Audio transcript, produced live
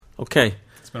Okay.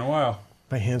 It's been a while.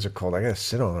 My hands are cold. I gotta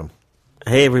sit on them.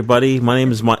 Hey, everybody. My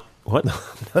name is Mike. What?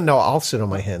 No, I'll sit on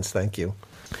my hands. Thank you.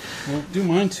 Well, do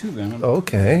mine too, then.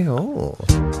 Okay. Oh.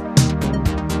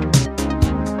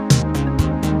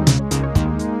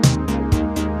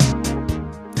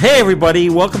 Hey,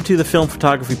 everybody. Welcome to the Film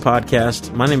Photography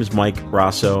Podcast. My name is Mike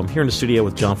Rosso. I'm here in the studio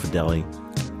with John Fideli.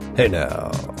 Hey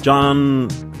now. John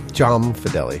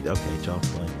Fideli. Okay, John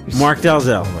Fideli. Mark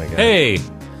Dalzell. Oh my God. Hey!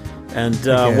 And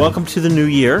welcome to the new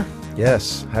year.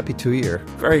 Yes. Happy 2 year.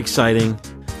 Very exciting.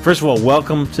 First of all,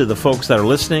 welcome to the folks that are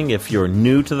listening. If you're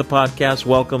new to the podcast,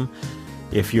 welcome.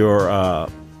 If you're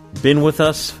been with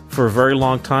us for a very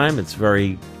long time, it's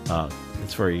very.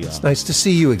 It's nice to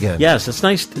see you again. Yes, it's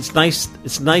nice.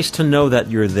 It's nice to know that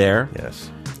you're there. Yes.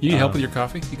 You need help with your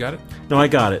coffee? You got it? No, I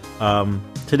got it.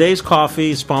 Today's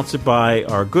coffee is sponsored by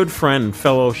our good friend and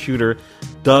fellow shooter,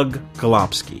 Doug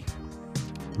Golopski.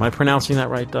 Am I pronouncing that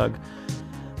right, Doug?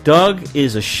 Doug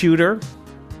is a shooter.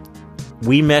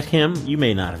 We met him. You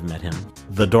may not have met him.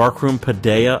 The Darkroom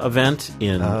Padilla event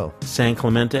in San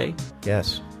Clemente.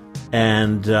 Yes.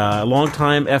 And a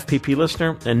longtime FPP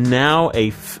listener, and now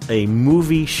a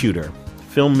movie shooter,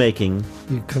 filmmaking,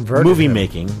 movie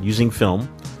making using film.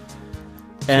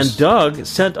 And Doug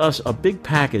sent us a big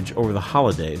package over the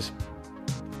holidays,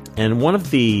 and one of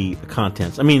the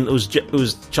contents, it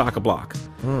was chock-a-block.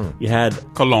 You had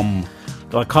Colombe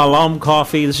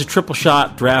coffee. This is triple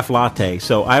shot draft latte.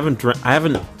 So I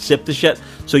haven't sipped this yet.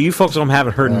 So you folks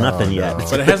haven't heard nothing yet.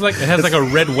 But it has like a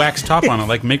red wax top on it,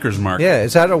 like Maker's Mark. Yeah.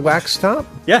 Is that a wax top?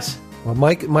 Yes. Well,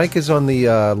 Mike is on the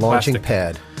launching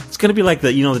pad. It's going to be like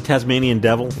the Tasmanian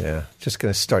devil. Yeah. Just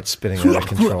going to start spinning out of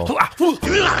control.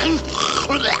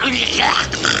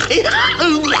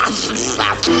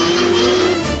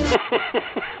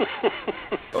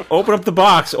 Open up the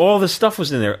box. All this stuff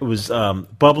was in there. It was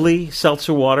bubbly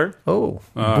seltzer water. Oh,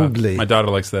 bubbly. My daughter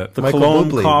likes that. The Michael Cologne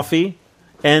Bublé. coffee.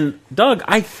 And Doug,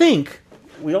 I think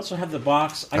we also have the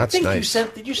box. I That's think nice.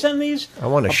 Did you send these? I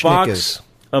want a box Snickers.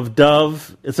 of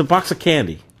Dove. It's a box of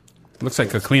candy. Looks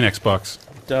like a Kleenex box.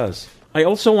 It does. I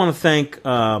also want to thank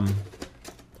our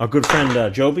good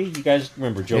friend Joby. You guys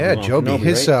remember Joby? Yeah, Joby.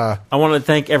 His right? I want to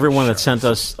thank everyone that sent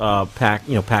us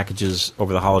packages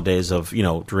over the holidays of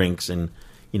drinks and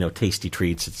tasty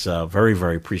treats. It's very,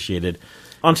 very appreciated.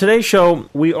 On today's show,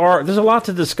 there's a lot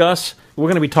to discuss. We're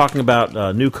going to be talking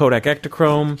about new Kodak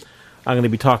Ektachrome. I'm going to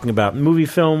be talking about movie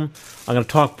film. I'm going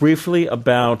to talk briefly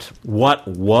about what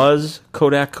was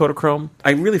Kodak Kodachrome.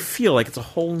 I really feel like it's a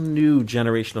whole new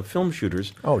generation of film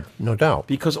shooters. Oh, no doubt.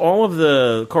 Because all of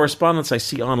the correspondence I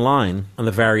see online on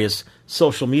the various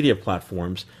social media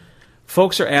platforms,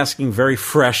 folks are asking very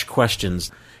fresh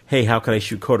questions. Hey, how can I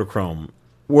shoot Kodachrome?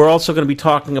 We're also going to be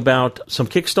talking about some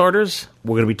Kickstarters.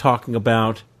 We're going to be talking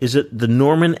about, is it the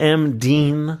Norman M.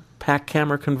 Dean pack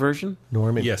camera conversion?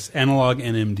 Norman. Yes, Analog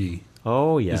NMD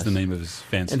Oh, yes. is the name of his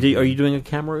fancy. And are you doing a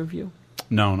camera review?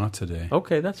 No, not today.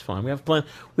 Okay, that's fine. We have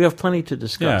plenty to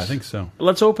discuss. Yeah, I think so.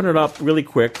 Let's open it up really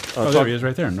quick. There he is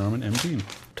right there, Norman M. Dean.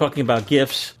 Talking about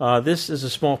gifts. This is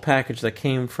a small package that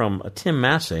came from Tim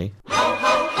Massey.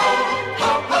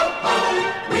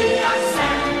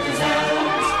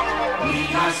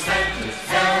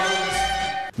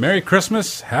 Merry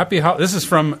Christmas, Happy Holidays. This is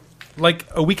from like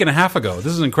a week and a half ago.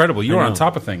 This is incredible. You are on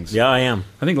top of things. Yeah, I am.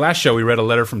 I think last show we read a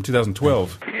letter from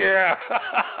 2012. Yeah.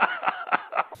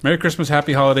 Merry Christmas,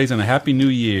 Happy Holidays, and a Happy New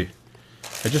Year.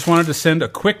 I just wanted to send a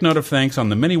quick note of thanks on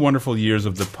the many wonderful years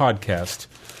of the podcast.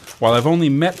 While I've only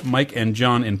met Mike and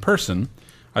John in person,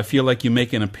 I feel like you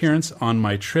make an appearance on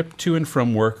my trip to and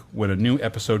from work when a new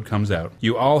episode comes out.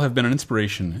 You all have been an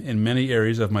inspiration in many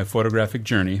areas of my photographic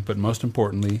journey, but most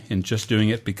importantly, in just doing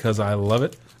it because I love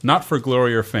it, not for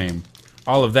glory or fame.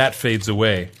 All of that fades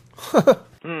away. That's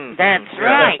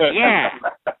right, yeah.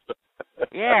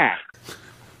 Yeah.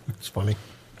 It's funny.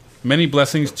 Many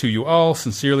blessings to you all.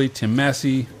 Sincerely, Tim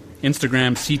Massey.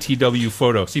 Instagram CTW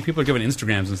photo. See, people are giving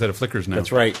Instagrams instead of Flickrs now.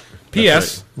 That's right.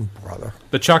 P.S. Brother.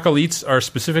 The chocolates are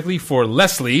specifically for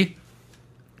Leslie,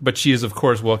 but she is, of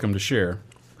course, welcome to share,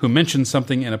 who mentioned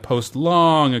something in a post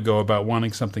long ago about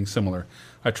wanting something similar.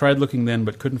 I tried looking then,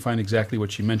 but couldn't find exactly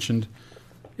what she mentioned.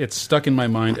 It's stuck in my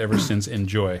mind ever since.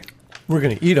 Enjoy. We're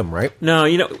going to eat them, right? No,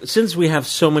 since we have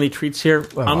so many treats here,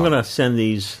 I'm going to send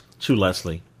these to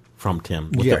Leslie from Tim.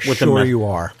 You are.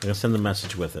 I'm going to send the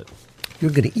message with it. You're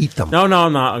going to eat them. No, I'm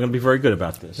not. I'm going to be very good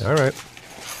about this. All right.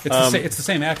 It's the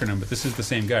same acronym, but this is the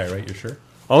same guy, right? You're sure?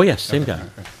 Oh, yes, same guy.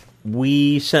 Okay.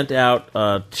 We sent out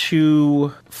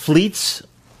 2 fleets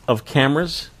of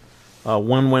cameras.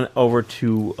 One went over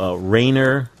to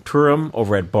Rainer Turum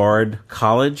over at Bard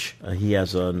College. He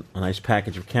has a nice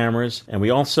package of cameras. And we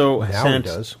also sent...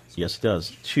 He does. Yes, it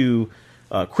does. To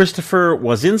Christopher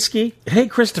Wazinski. Hey,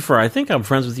 Christopher, I think I'm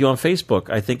friends with you on Facebook.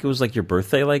 I think it was like your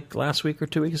birthday like last week or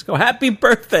 2 weeks ago. Happy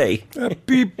birthday!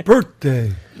 Happy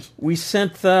birthday. We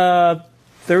sent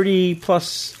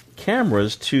 30-plus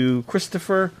cameras to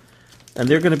Christopher, and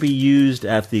they're going to be used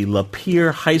at the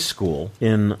Lapeer High School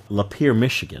in Lapeer,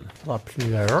 Michigan.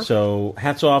 Lapeer. So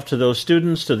hats off to those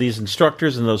students, to these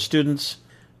instructors and those students.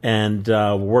 And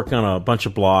we're working on a bunch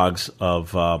of blogs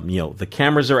of, the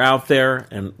cameras are out there,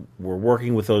 and we're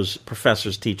working with those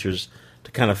professors, teachers,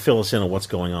 to kind of fill us in on what's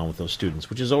going on with those students,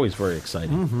 which is always very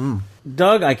exciting. Mm-hmm.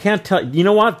 Doug, I can't tell you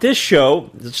know what? This show,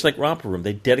 it's like Romper Room.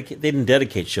 They didn't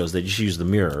dedicate shows. They just use the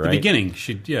mirror, right? The beginning,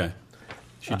 she'd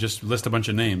just list a bunch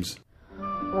of names.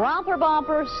 Romper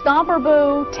Bomper, Stomper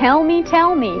Boo, tell me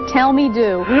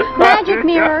do. Magic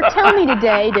Mirror, tell me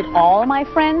today, did all my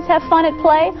friends have fun at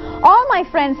play? All my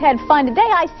friends had fun today.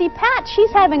 I see Pat,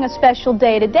 she's having a special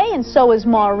day today, and so is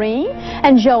Maureen.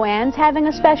 And Joanne's having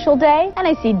a special day. And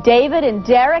I see David and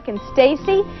Derek and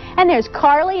Stacy. And there's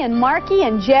Carly and Marky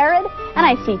and Jared. And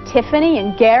I see Tiffany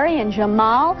and Gary and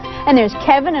Jamal. And there's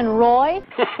Kevin and Roy.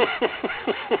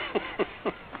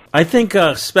 I think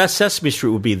Sesame Street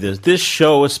would be this. This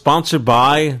show is sponsored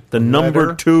by the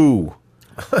number 2.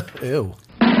 Ew. 1, 2, 3,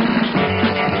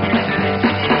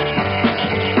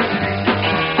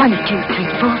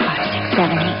 4, 5, 6,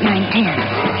 7, 8, 9, 10.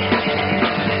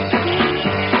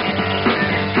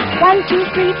 1, 2,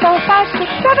 3, 4, 5,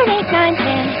 6, 7, 8, 9,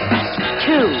 10.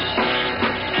 2.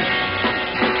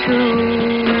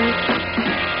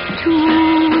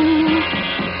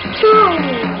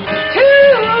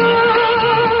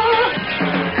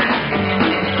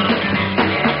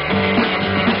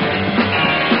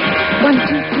 1, 2,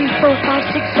 3, 4,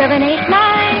 5, 6, 7, 8,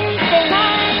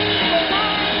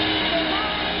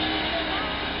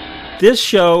 9. This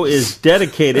show is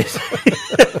dedicated.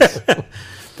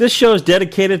 This show is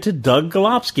dedicated to Doug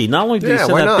Golopski. Not only did he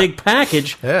send that big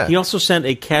package, he also sent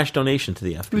a cash donation to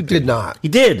the FPP. He did not. He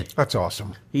did. That's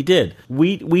awesome. He did.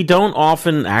 We don't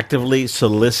often actively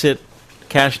solicit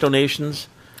cash donations.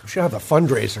 We should have a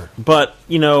fundraiser. But,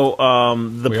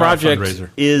 the project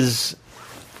is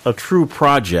a true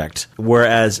project,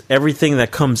 whereas everything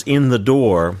that comes in the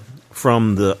door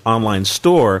from the online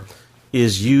store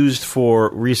is used for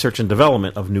research and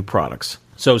development of new products.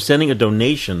 So sending a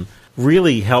donation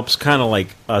really helps kind of like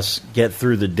us get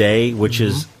through the day, which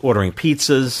is ordering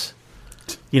pizzas.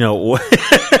 Well,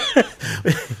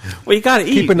 you got to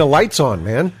eat. Keeping the lights on,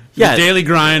 man. Yeah, the daily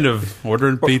grind of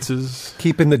ordering pizzas.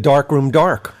 Keeping the dark room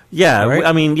dark. Yeah, right?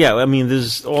 I mean,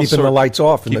 there's also... Keeping the lights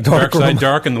off in the dark room. Dark side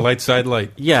dark and the light side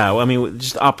light. Yeah, I mean,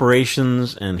 just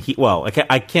operations and heat. Well,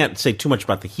 I can't say too much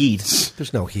about the heat.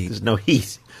 There's no heat. There's no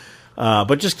heat.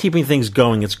 But just keeping things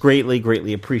going, it's greatly,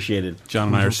 greatly appreciated. John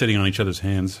and I are sitting on each other's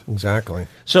hands. Exactly.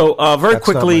 So very That's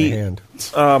quickly, not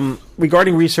my hand.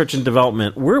 Regarding research and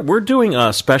development, we're doing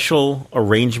a special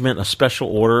arrangement, a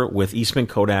special order with Eastman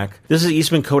Kodak. This is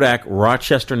Eastman Kodak,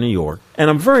 Rochester, New York,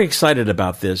 and I'm very excited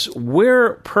about this.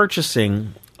 We're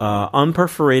purchasing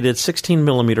unperforated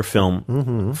 16mm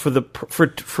film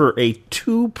for a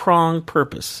two-pronged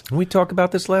purpose. Didn't we talk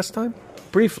about this last time?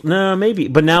 No, maybe,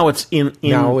 but now it's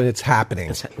now it's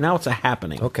happening. Now it's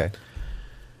happening. Okay.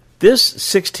 This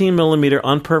 16mm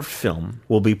unperfed film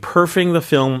will be perfing the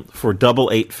film for Double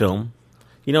 8 film.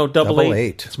 You know, Double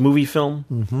 8? It's movie film.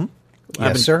 Mm-hmm.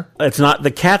 Yes, sir. It's not.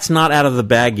 The cat's not out of the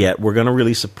bag yet. We're going to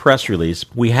release a press release.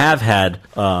 We have had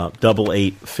Double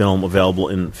 8 film available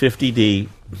in 50D.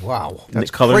 Wow,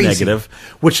 that's color crazy. Negative,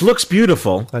 which looks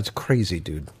beautiful. That's crazy,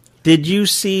 dude. Did you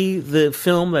see the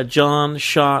film that John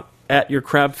shot at your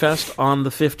Crab Fest on the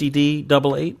 50D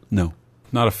Double 8? No,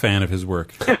 not a fan of his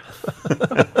work.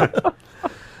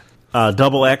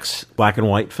 Double X black and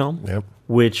white film, yep.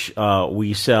 Which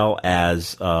we sell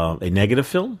as a negative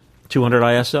film, 200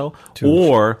 ISO,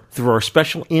 or through our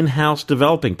special in-house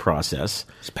developing process.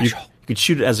 Special. You could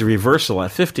shoot it as a reversal at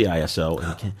 50 ISO and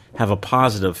you can have a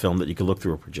positive film that you can look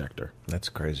through a projector. That's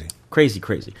crazy.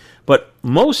 Crazy. But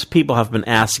most people have been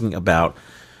asking about,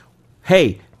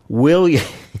 hey, will you...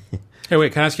 Hey,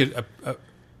 wait, can I ask you,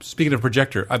 speaking of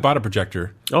projector, I bought a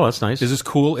projector. Oh, that's nice. Is this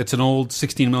cool? It's an old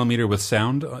 16mm with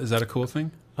sound. Is that a cool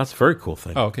thing? That's a very cool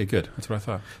thing. Oh, okay, good. That's what I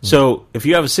thought. So if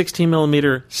you have a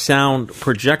 16mm sound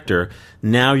projector,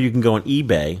 now you can go on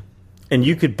eBay and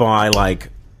you could buy like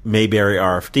Mayberry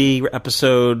RFD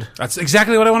episode. That's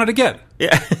exactly what I wanted to get.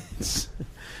 Yeah.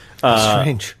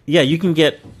 Strange. Yeah, you can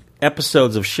get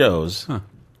episodes of shows.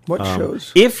 What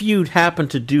shows? If you happen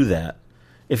to do that,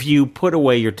 if you put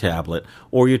away your tablet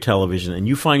or your television and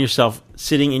you find yourself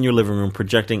sitting in your living room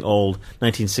projecting old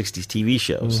 1960s TV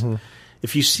shows,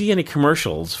 if you see any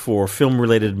commercials for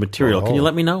film-related material, can you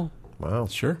let me know? Wow,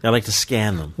 Sure. I like to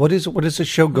scan them. What does the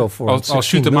show go for? I'll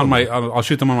shoot them on my I'll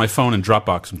shoot them on my phone and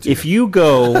Dropbox them to If you. you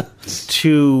go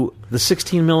to the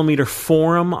 16mm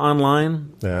forum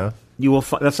online, Yeah. you will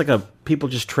find that's like a people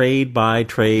just buy,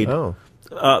 trade. Oh,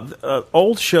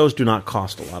 Old shows do not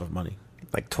cost a lot of money.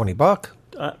 like $20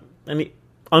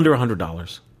 Under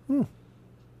 $100.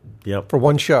 Yep. for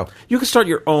one show. You can start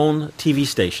your own TV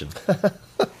station.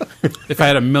 If I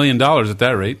had $1 million at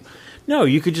that rate, No,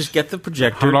 you could just get the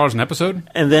projector $100 an episode.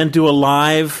 and then do a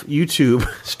live YouTube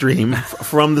stream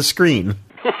from the screen.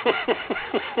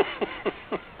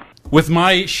 With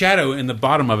my shadow in the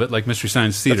bottom of it, like Mystery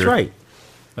Science Theater. That's right.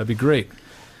 That'd be great.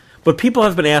 But people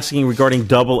have been asking regarding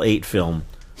Double 8 film,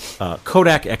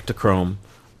 Kodak Ektachrome,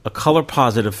 a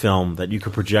color-positive film that you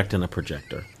could project in a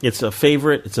projector. It's a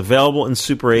favorite. It's available in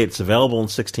Super 8. It's available in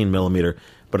 16mm,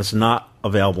 but it's not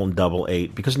available in Double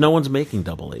 8 because no one's making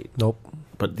Double 8. Nope.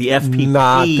 But the FPP,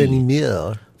 Not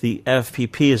anymore. the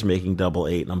FPP is making Double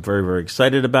 8, and I'm very, very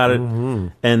excited about it.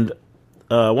 And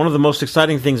one of the most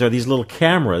exciting things are these little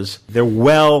cameras. They're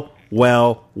well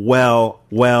under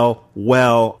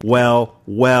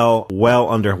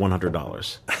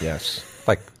 $100. Yes.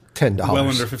 Like $10. Well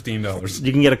under $15.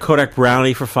 You can get a Kodak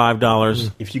Brownie for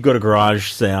 $5. If you go to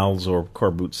garage sales or car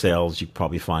boot sales, you can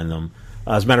probably find them.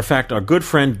 As a matter of fact, our good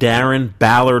friend Darren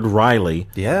Ballard Riley,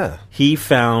 Yeah. he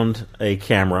found a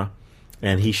camera,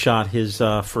 and he shot his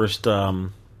first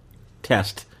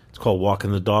test. It's called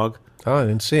Walking the Dog. Oh, I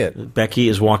didn't see it. Becky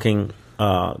is walking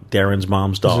Darren's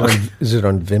mom's dog. Is it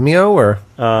on Vimeo or?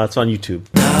 It's on YouTube.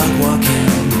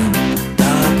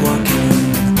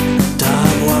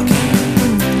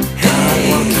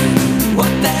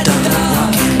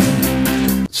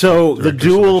 So the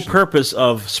dual purpose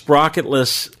of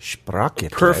sprocketless,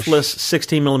 perfless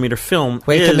 16mm film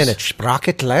Wait is, a minute.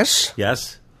 Sprocketless?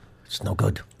 Yes, It's no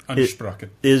good. Unsprocket.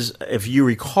 is, if you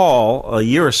recall, a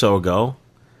year or so ago,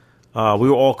 we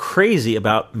were all crazy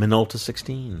about Minolta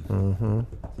 16.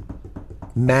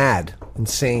 Mad.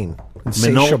 Insane. Minolta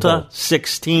Insatiable.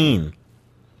 16.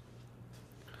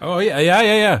 Oh,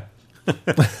 yeah.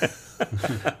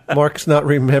 Mark's not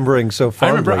remembering so I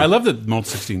fondly. remember. I love the Molt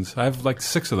 16s. I have like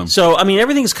 6 of them. So, I mean,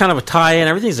 everything's kind of a tie-in.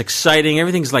 Everything's exciting.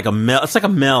 Everything's like a meld. It's like a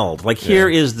meld. Like here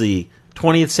is the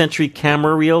 20th century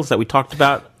camera reels that we talked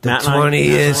about. The Matt and I.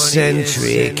 20th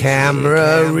century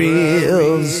camera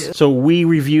reels. So we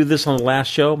reviewed this on the last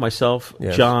show, myself,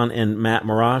 Yes. John, and Matt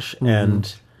Marash.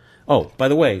 And, oh, by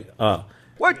the way,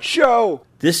 What show?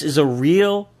 this is a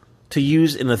reel to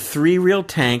use in a 3-reel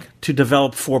tank to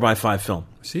develop 4x5 film.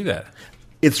 See that?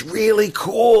 It's really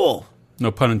cool.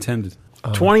 No pun intended.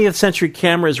 20th Century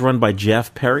Camera is run by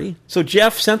Jeff Perry. So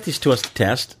Jeff sent these to us to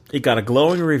test. It got a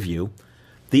glowing review.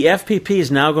 The FPP is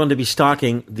now going to be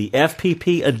stocking the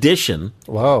FPP edition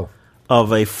Whoa.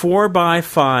 of a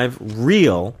 4x5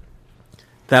 reel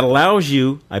that allows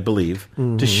you, I believe,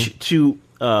 to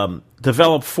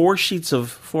develop 4 sheets of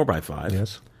 4x5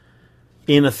 Yes.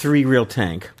 in a 3-reel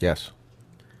tank. Yes.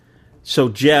 So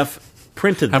Jeff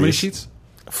printed How many these. sheets?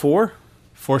 4?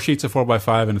 4 sheets of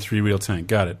 4x5 and a 3-reel tank.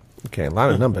 Got it. Okay, a lot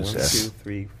of numbers 1, there. 2,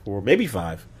 3, 4, maybe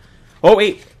 5. Oh,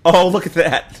 8. Oh, look at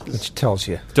that. Which tells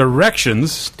you.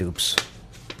 Directions. Dupes.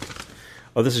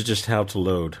 Oh, this is just how to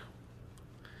load.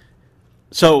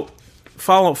 So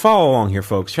follow along here,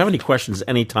 folks. If you have any questions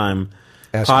anytime,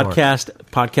 Ask Mark. podcast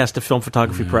at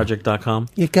filmphotographyproject.com.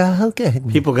 You go ahead.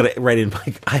 People got to write in,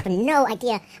 like, I have no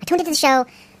idea. I tuned into the show.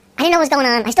 I didn't know what was going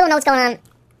on. I still don't know what's going on.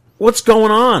 what's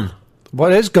going on?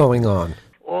 What is going on?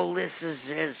 All this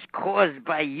is caused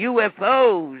by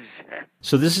UFOs.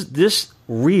 So this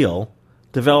reel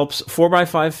develops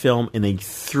 4x5 film in a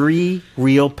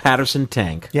 3-reel Patterson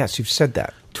tank. Yes, you've said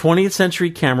that. 20th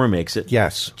Century Camera makes it.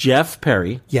 Yes. Jeff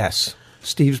Perry. Yes.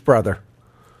 Steve's brother.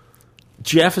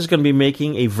 Jeff is going to be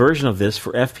making a version of this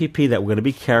for FPP that we're going to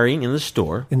be carrying in the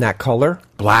store. In that color?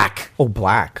 Black. Oh,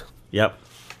 black. Yep.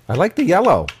 I like the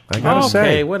yellow. I gotta Okay,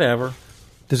 say. whatever.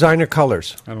 Designer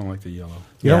colors. I don't like the yellow.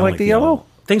 You Yeah, don't I like the yellow?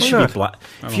 Things Why should not? be black.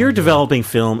 If you're developing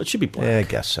film, it should be black. Yeah, I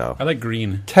guess so. I like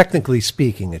green. Technically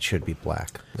speaking, it should be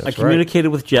black. That's I right. communicated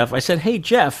with Jeff. I said, hey,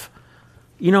 Jeff,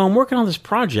 you know, I'm working on this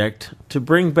project to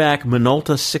bring back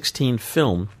Minolta 16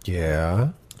 film, Yeah.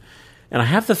 and I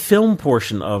have the film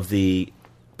portion of the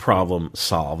problem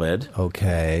solved.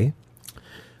 Okay.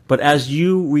 But as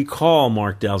you recall,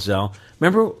 Mark Dalzell,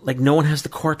 remember, like, no one has the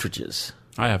cartridges.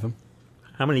 I have them.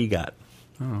 How many you got?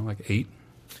 I don't know, like 8.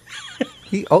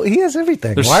 He has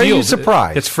everything. They're Why sealed. are you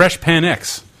surprised? It's fresh Pan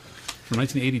X from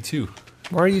 1982.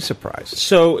 Why are you surprised?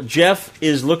 So Jeff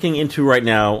is looking into right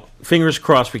now, fingers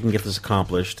crossed we can get this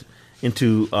accomplished,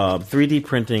 into 3D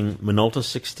printing Minolta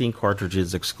 16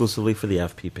 cartridges exclusively for the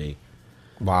FPP.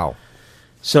 Wow.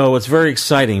 So it's very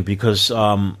exciting because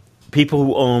people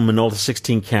who own Minolta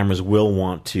 16 cameras will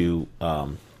want to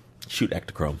shoot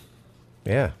Ektachrome.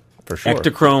 Yeah, for sure.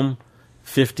 Ektachrome,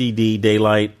 50D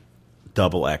daylight,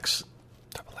 double X.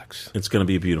 Double X. It's going to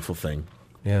be a beautiful thing.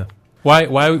 Yeah. Why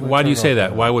do you say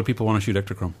that? Why would people want to shoot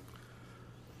Ektachrome?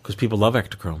 Because people love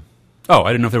Ektachrome. Oh,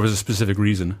 I didn't know if there was a specific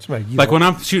reason. Right, like when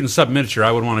I'm shooting sub-miniature,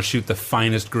 I would want to shoot the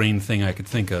finest grain thing I could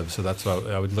think of, so that's what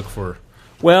I would look for.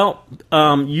 Well,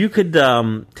 you could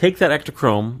take that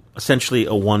Ektachrome, essentially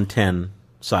a 110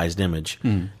 sized image,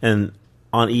 and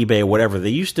on eBay or whatever, there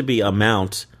used to be a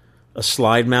mount, a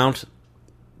slide mount,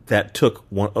 that took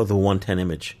the 110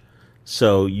 image.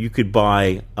 So you could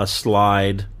buy a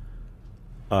slide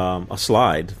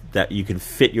that you can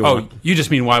fit your... Oh, you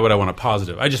just mean why would I want a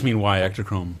positive? I just mean why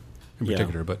Ektachrome in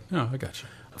particular, but I got you.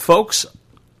 Folks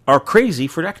are crazy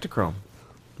for Ektachrome.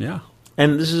 Yeah.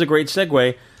 And this is a great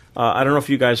segue. I don't know if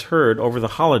you guys heard, over the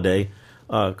holiday,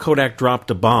 Kodak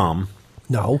dropped a bomb.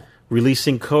 No.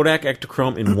 Releasing Kodak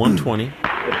Ektachrome in 120.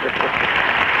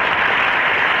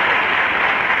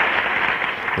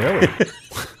 Really?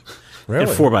 Really?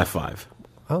 And 4x5.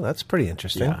 Oh, that's pretty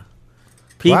interesting. Yeah.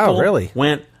 People really?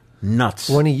 went nuts.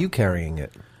 When are you carrying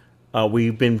it?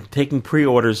 We've been taking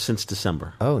pre-orders since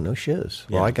December. Oh, no shiz.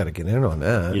 Well, Yeah. I got to get in on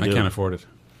that. You I do. can't afford it.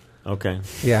 Okay.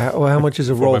 Yeah. Well, how much is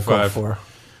a roll go 4x5. for?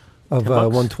 Of $10.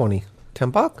 120.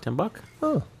 $10? $10?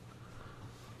 Oh.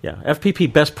 Yeah.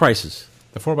 FPP best prices.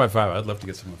 The 4x5, I'd love to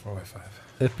get some of the 4x5.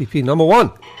 FPP number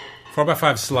 1.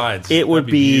 4x5 slides. It would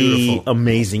That'd be beautiful.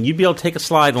 amazing. You'd be able to take a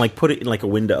slide and put it in like a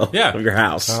window Yeah. of your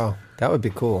house. Oh, that would be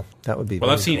cool. That would be Well,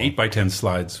 very I've seen cool. 8x10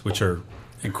 slides, which are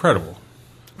incredible.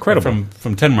 Incredible.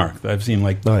 From Tenmark. I've seen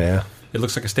Oh, yeah. it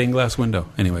looks like a stained glass window.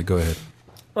 Anyway, go ahead.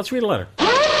 Let's read a letter.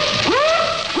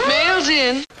 Mail's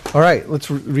in. All right, let's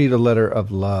read a letter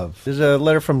of love. There's a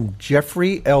letter from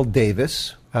Jeffrey L.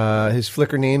 Davis. His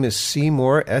Flickr name is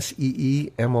Seymour,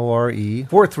 Seemore,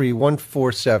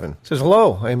 43147. Says,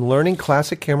 hello, I'm learning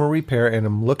classic camera repair and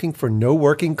I'm looking for no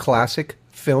working classic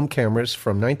film cameras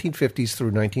from 1950s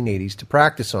through 1980s to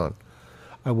practice on.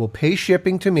 I will pay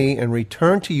shipping to me and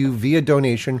return to you via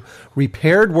donation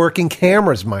repaired working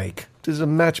cameras, Mike. This is a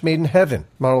match made in heaven.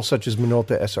 Models such as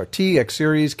Minolta SRT, X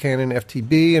Series, Canon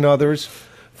FTB, and others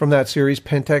from that series,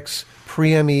 Pentax,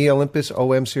 Pre-ME, Olympus,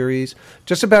 OM series,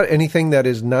 just about anything that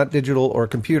is not digital or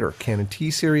computer. Canon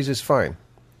T series is fine.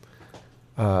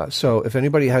 So if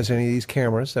anybody has any of these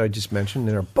cameras that I just mentioned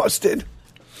and are busted,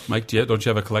 Mike, don't you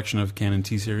have a collection of Canon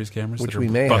T-Series cameras which that are we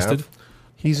may busted? have,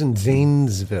 he's in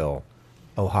Zanesville,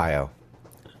 Ohio.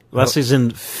 Leslie's in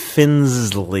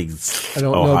Finsleys, I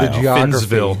don't Ohio. know the geography,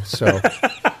 Finsville.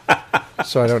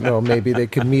 so I don't know. Maybe they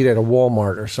could meet at a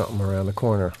Walmart or something around the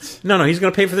corner. No, he's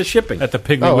going to pay for the shipping. At the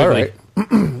Piggly Oh, all Wiggly. right.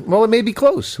 Well, it may be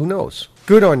close. Who knows?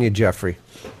 Good on you, Jeffrey.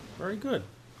 Very good.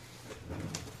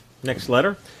 Next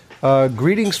letter.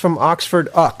 Greetings from Oxford,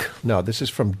 Uck. No, this is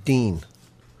from Dean.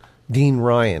 Dean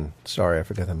Ryan. Sorry, I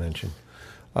forgot to mention.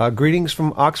 Greetings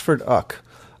from Oxford, Uck.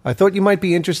 I thought you might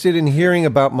be interested in hearing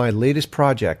about my latest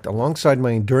project. Alongside my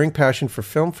enduring passion for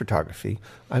film photography,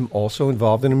 I'm also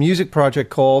involved in a music project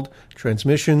called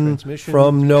Transmission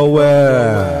from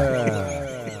Nowhere.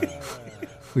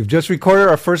 We've just recorded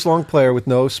our first long player with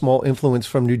no small influence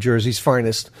from New Jersey's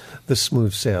finest, the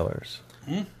Smooth Sailors.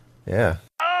 Yeah.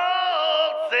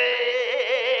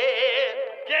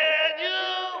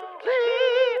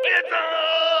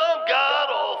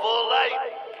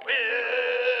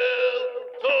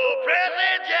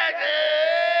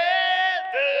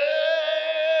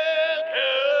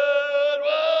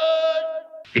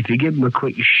 If you give them a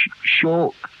quick,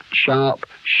 short, sharp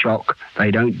shock,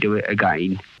 they don't do it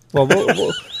again. Well,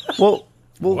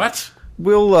 What?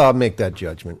 We'll make that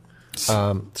judgment.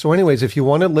 So anyways, if you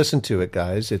want to listen to it,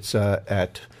 guys, it's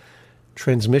at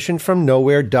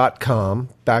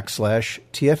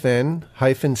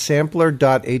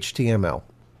transmissionfromnowhere.com/tfn-sampler.html.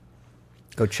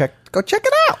 Go check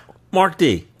it out. Mark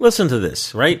D, listen to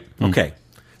this, right? Okay.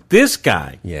 This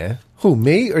guy. Yeah. Who,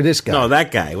 me or this guy? No,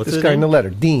 that guy. What's this his guy name? in the letter,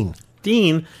 Dean.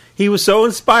 Dean, he was so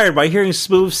inspired by hearing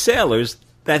Smooth Sailors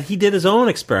that he did his own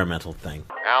experimental thing.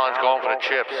 Alan's going for the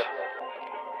chips.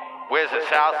 Where's the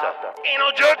salsa? Ain't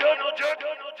no jerk, ain't no jerk,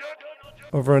 ain't no jerk.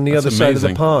 Over on the That's other side of the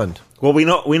amazing. pond. Well, we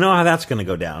know how that's going to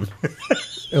go down.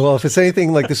 Well, if it's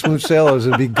anything like the Smooth Sailors,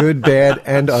 it'd be good, bad,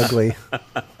 and ugly.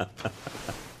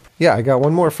 Yeah, I got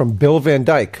one more from Bill Van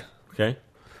Dyke. Okay.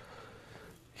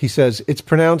 He says, it's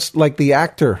pronounced like the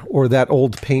actor or that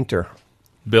old painter.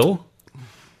 Bill?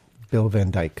 Bill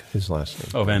Van Dyke, his last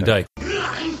name. Oh, Van Dyke.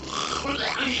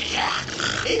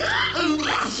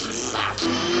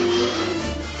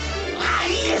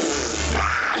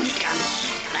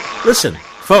 Listen,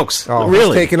 folks, Oh, really.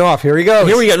 he's taking off. Here he goes.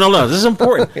 Here we go. No, this is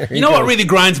important. You know what really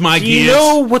grinds my gears? You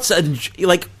know what's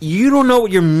you don't know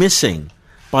what you're missing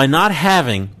by not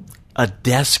having a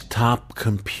desktop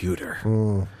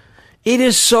computer. It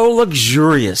is so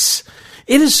luxurious.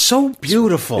 It is so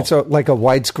beautiful. It's like a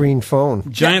widescreen phone.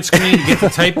 Giant screen, you get to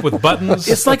type with buttons.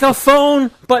 It's like a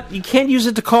phone, but you can't use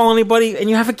it to call anybody, and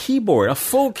you have a keyboard, a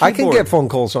full keyboard. I can get phone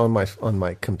calls on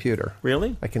my computer.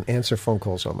 Really? I can answer phone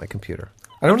calls on my computer.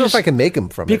 I don't know if I can make them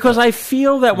from because it. I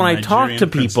feel that when I talk to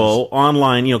people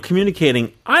online,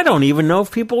 communicating, I don't even know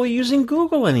if people are using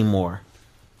Google anymore.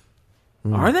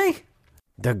 Are they?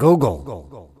 The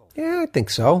Google. Yeah, I think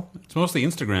so. It's mostly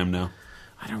Instagram now.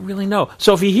 I don't really know.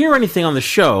 So if you hear anything on the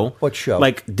show, what show?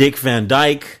 Like Dick Van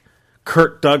Dyke,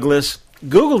 Kirk Douglas,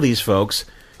 Google these folks.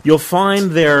 You'll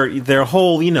find their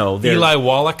whole, their Eli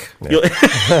Wallach.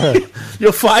 Yeah.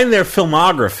 You'll find their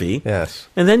filmography. Yes.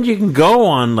 And then you can go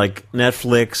on like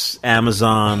Netflix,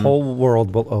 Amazon. The whole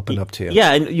world will open up to you.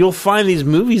 Yeah, and you'll find these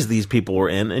movies these people were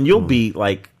in, and you'll be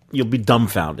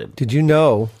dumbfounded. Did you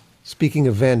know, speaking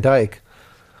of Van Dyke,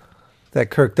 that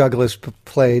Kirk Douglas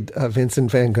played Vincent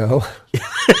Van Gogh?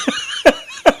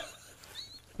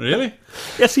 Really?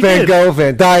 Yes, he Van did. Gogh,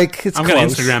 Van Dyke. I'm going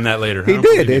to Instagram that later. He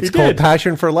did. It's called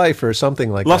Passion for Life or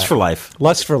something like Lust that. for Life.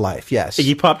 Lust for Life, yes.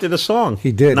 Iggy Pop did a song.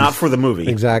 He did. Not for the movie.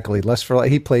 Exactly. Lust for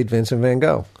Life. He played Vincent Van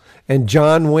Gogh. And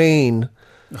John Wayne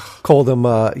called him,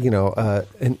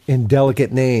 an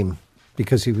indelicate name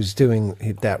because he was doing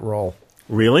that role.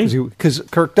 Really? Because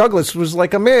Kirk Douglas was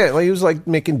like a man. Like, he was like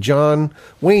making John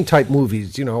Wayne type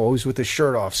movies, always with his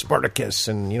shirt off, Spartacus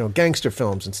and, gangster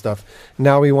films and stuff.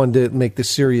 Now he wanted to make this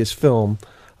serious film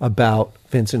about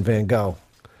Vincent Van Gogh.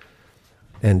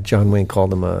 And John Wayne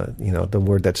called him, the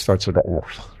word that starts with that.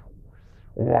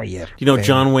 Oh, yeah.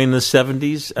 John Wayne in the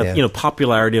 70s? Yeah.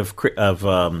 Popularity of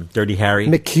Dirty Harry?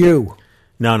 McHugh.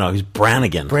 No, he's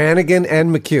Brannigan. Brannigan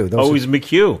and McHugh. He's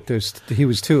McHugh. He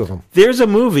was two of them. There's a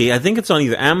movie, I think it's on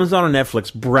either Amazon or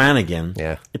Netflix, Brannigan.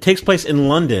 Yeah. It takes place in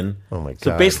London. Oh, my God.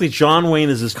 So basically, John Wayne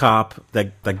is this cop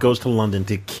that goes to London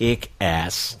to kick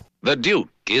ass. The Duke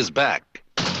is back.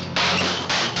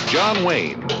 John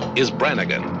Wayne is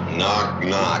Brannigan. Knock,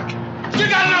 knock. You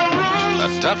got no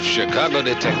rules! A tough Chicago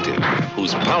detective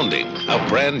who's pounding a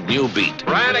brand new beat.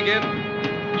 Brannigan!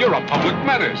 You're a public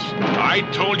menace. I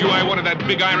told you I wanted that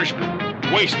big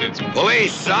Irishman. Wasted.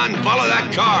 Police, son, follow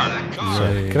that car.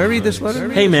 Can I read this letter?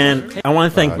 Hey, man, I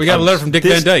want to thank... we got a letter from Dick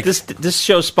Van Dyke. This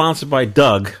show's sponsored by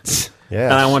Doug. Yes.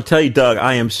 And I want to tell you, Doug,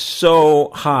 I am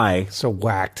so high... So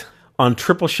whacked. On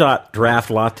triple shot draft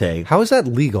latte. How is that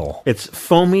legal? It's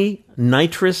foamy,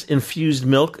 nitrous-infused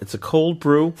milk. It's a cold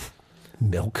brew.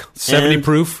 Milk. 70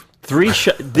 proof.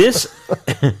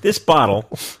 This bottle...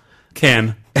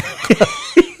 Can...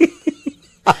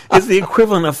 is the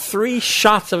equivalent of 3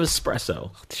 shots of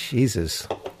espresso. Jesus.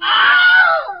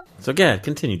 So, yeah,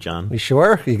 continue, John. You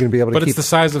sure? You're going to be able to But keep... it's the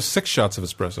size of 6 shots of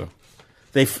espresso.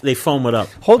 They foam it up.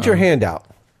 Hold your hand out.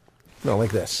 No,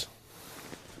 like this.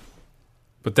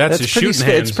 But that's a shooting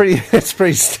hand. It's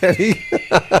pretty steady.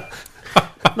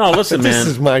 No, listen, man. This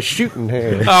is my shooting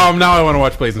hand. Oh, now I want to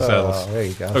watch Blazing Saddles. There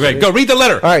you go. Okay, go read the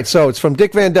letter. All right, so it's from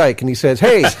Dick Van Dyke, and he says,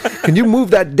 "Hey, can you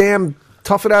move that damn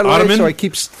tuffet out of the way Ottoman? so I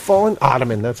keep falling?"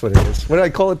 Ottoman, that's what it is. What did I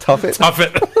call it? Tuffet?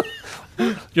 Tuffet.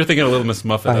 You're thinking of Little Miss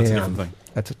Muffet. That's a different thing.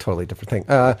 That's a totally different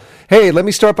thing. Hey, let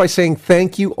me start by saying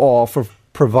thank you all for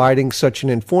providing such an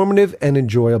informative and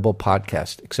enjoyable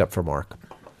podcast, except for Mark.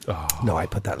 Oh. No, I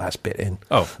put that last bit in.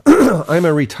 Oh. I'm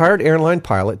a retired airline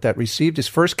pilot that received his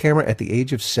first camera at the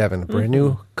age of 7, a brand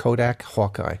new Kodak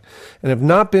Hawkeye, and have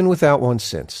not been without one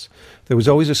since. There was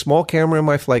always a small camera in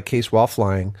my flight case while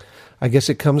flying. I guess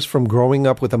it comes from growing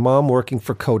up with a mom working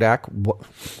for Kodak.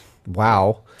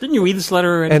 Wow. Didn't you read this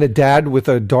letter already? And a dad with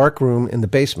a dark room in the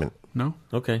basement. No.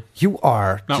 Okay. You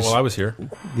are. Not while I was here.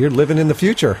 You're living in the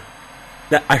future.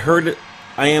 I heard it.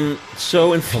 I am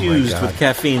so infused with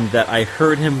caffeine that I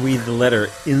heard him read the letter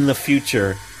in the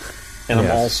future, and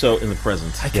I'm also in the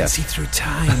present. I can see through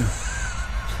time.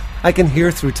 I can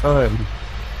hear through time.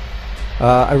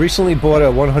 I recently bought a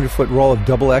 100-foot roll of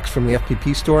Double X from the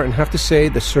FPP store, and have to say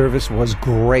the service was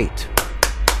great.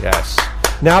 Yes.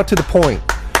 Now to the point.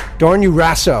 Darn you,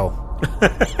 Rasso.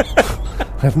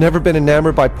 I've never been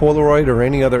enamored by Polaroid or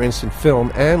any other instant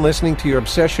film, and listening to your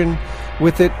obsession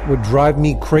with it would drive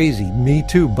me crazy. Me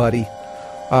too, buddy.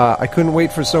 I couldn't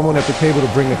wait for someone at the table to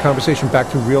bring the conversation back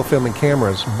to real film and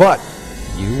cameras, but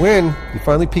You win. You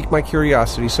finally piqued my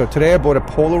curiosity. So today I bought a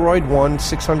Polaroid 1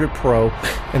 600 Pro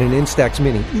and an Instax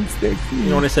Mini. You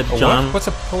know what I said, John? What's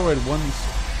a Polaroid 1?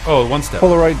 Oh, one step.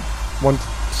 Polaroid 1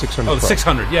 600 Oh, the Pro.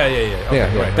 600. Yeah.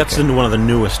 Okay, right. That's one of the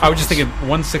newest. I was just thinking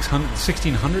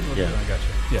 1600? Yeah. I got you.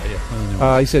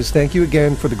 Yeah. He says, thank you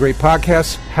again for the great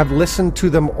podcasts. Have listened to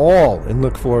them all and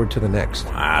look forward to the next.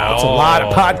 Wow. That's a lot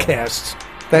of podcasts.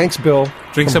 Thanks, Bill.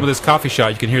 Drink some of this coffee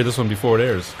shot. You can hear this one before it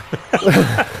airs.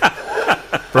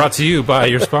 Brought to you by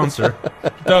your sponsor,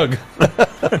 Doug.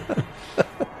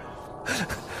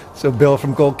 So, Bill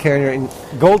from Gold Canyon,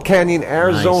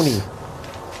 Arizona. Nice.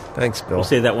 Thanks, Bill. We'll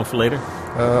save that one for later.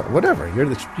 Whatever. You're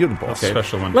the boss. Okay.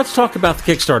 Special one. Let's talk about the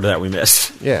Kickstarter that we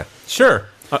missed. Yeah. Sure.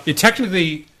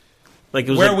 Technically, Like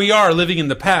it was where we are living in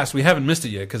the past, we haven't missed it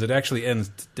yet because it actually ends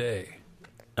today.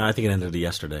 I think it ended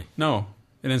yesterday. No,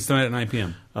 it ends tonight at 9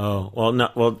 p.m. Oh well, no.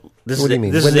 Well, this What is do you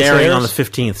mean? this When is this airing airs? on the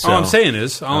 15th. So. All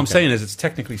I'm saying is it's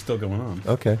technically still going on.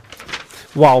 Okay.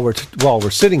 While we're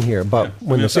sitting here, but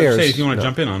when this airs, if you want to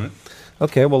jump in on it.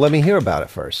 Okay, well, let me hear about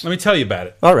it first. Let me tell you about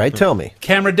it. All right, tell me.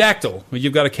 Cameradactyl. Well,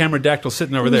 you've got a Cameradactyl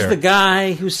sitting over Who's there. the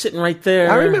guy who's sitting right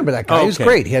there? I remember that guy. Oh, He was okay.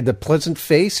 great. He had the pleasant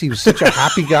face. He was such a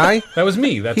happy guy. That was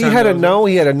me. That He time had that was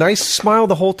he had a nice smile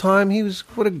the whole time.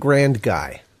 What a grand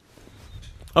guy.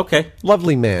 Okay.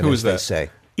 Lovely man, Who as is they that? say.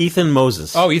 Ethan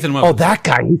Moses. Oh, Ethan Moses. Oh, that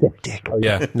guy. He's a dick. Oh,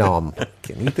 yeah. No, I'm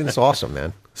kidding. Ethan's awesome,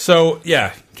 man. So,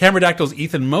 yeah, Cameradactyl's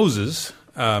Ethan Moses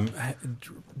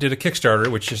did a Kickstarter,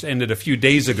 which just ended a few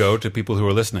days ago to people who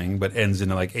are listening, but ends in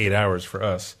like 8 hours for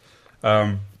us.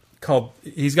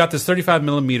 He's got this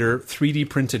 35mm 3D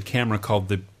printed camera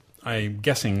called I'm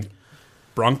guessing,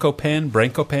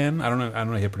 Broncopan. I don't know how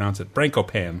to pronounce it.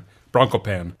 Broncopan.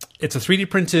 It's a 3D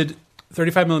printed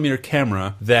 35mm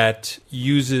camera that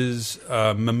uses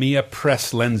Mamiya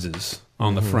press lenses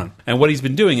on the front. And what he's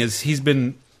been doing is he's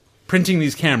been printing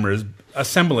these cameras,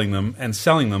 assembling them, and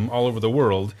selling them all over the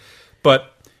world. But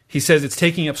he says it's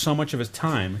taking up so much of his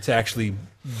time to actually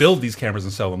build these cameras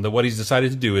and sell them that what he's decided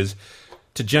to do is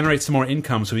to generate some more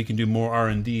income so he can do more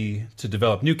R&D to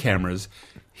develop new cameras.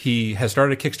 He has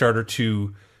started a Kickstarter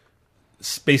to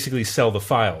basically sell the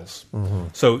files.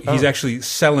 So he's actually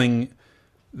selling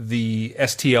the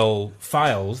STL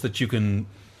files that you can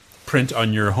print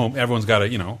on your home. Everyone's got a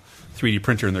 3D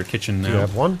printer in their kitchen now. Do you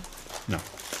have one? No.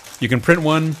 You can print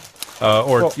one.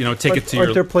 Take it to your.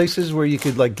 Aren't there places where you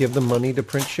could give them money to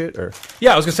print shit? Or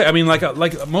Yeah, I was gonna say. I mean, like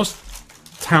most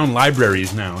town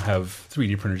libraries now have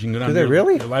 3D printers. You can go down. Do they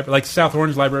really? Like South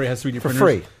Orange Library has 3D for printers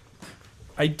free?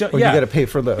 I don't. Or Yeah, you got to pay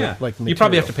for the yeah. material. You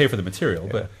probably have to pay for the material,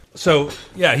 but so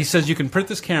yeah. He says you can print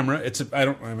this camera.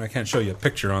 I can't show you a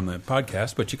picture on the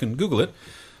podcast, but you can Google it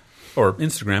or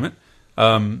Instagram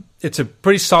it. It's a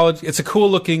pretty solid. It's a cool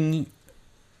looking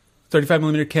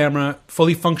 35mm camera,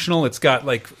 fully functional. It's got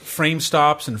like frame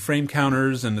stops and frame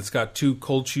counters, and it's got 2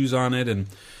 cold shoes on it, and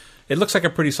it looks like a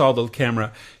pretty solid little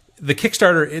camera. The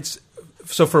Kickstarter, it's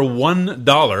so for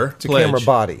 $1 It's a camera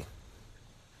body.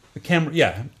 The camera,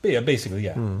 yeah, basically,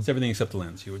 yeah. It's everything except the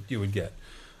lens you would get.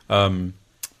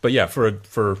 But yeah, for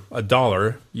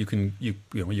 $1,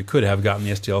 you could have gotten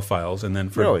the STL files, and then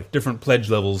for different pledge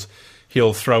levels,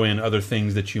 he'll throw in other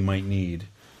things that you might need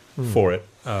for it.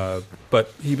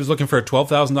 But he was looking for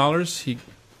 $12,000.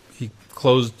 He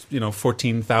closed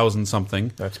 14,000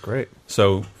 something. That's great.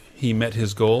 So he met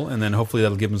his goal, and then hopefully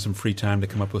that'll give him some free time to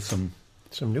come up with some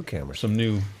new cameras. Some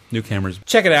new cameras.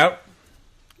 Check it out.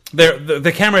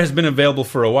 The camera has been available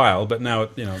for a while, but now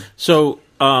So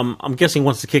I'm guessing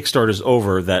once the Kickstarter's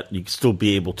over, that you still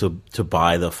be able to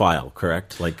buy the file,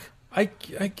 correct? Like I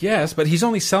guess, but he's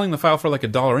only selling the file for like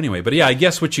 $1 anyway. But yeah, I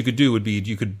guess what you could do would be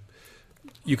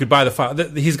you could buy the file.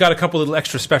 He's got a couple little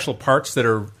extra special parts that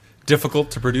are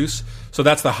difficult to produce. So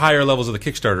that's the higher levels of the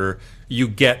Kickstarter. You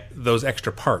get those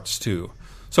extra parts too.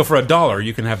 So for $1,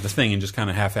 you can have the thing and just kind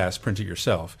of half-ass print it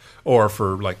yourself. Or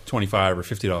for like $25 or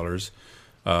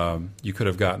 $50, you could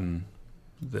have gotten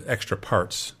the extra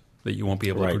parts that you won't be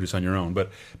able to produce on your own.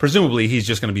 But presumably he's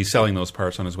just going to be selling those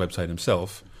parts on his website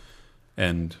himself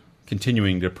and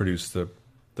continuing to produce the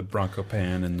Bronco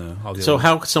Pan and all the. So others.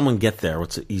 how could someone get there?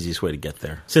 What's the easiest way to get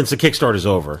there? Since the Kickstarter's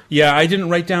over. Yeah, I didn't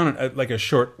write down a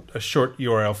short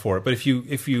URL for it, but if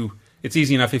you it's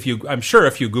easy enough. I'm sure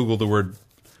if you Google the word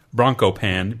Bronco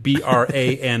Pan,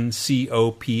 BRANCOPAN,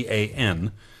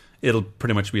 it'll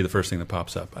pretty much be the first thing that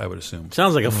pops up, I would assume.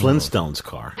 Sounds like a Flintstones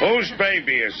car. Whose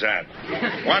baby is that?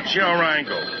 What's your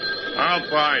angle? I'll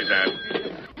buy that.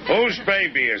 Whose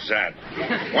baby is that?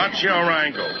 What's your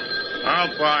angle?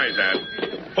 I'll buy that.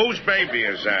 Whose baby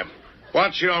is that?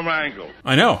 What's your angle?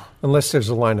 I know. Unless there's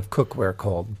a line of cookware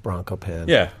called Bronco Pan.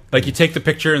 Yeah, like you take the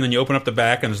picture and then you open up the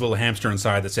back and there's a little hamster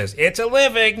inside that says, "It's a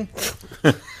living."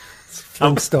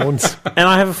 Flintstones. And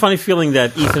I have a funny feeling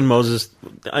that Ethan Moses,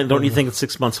 don't you think in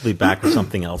 6 months he'll be back with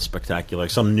something else spectacular,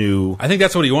 some new... I think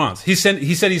that's what he wants. He said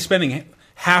he's spending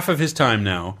half of his time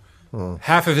now,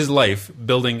 half of his life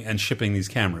building and shipping these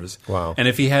cameras. Wow. And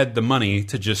if he had the money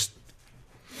to just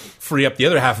free up the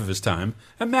other half of his time,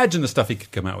 imagine the stuff he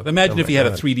could come out with. Imagine if he had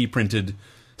a 3D printed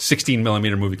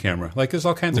 16mm movie camera. Like, there's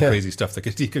all kinds of crazy stuff that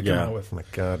he could come out with. Oh, my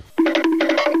God.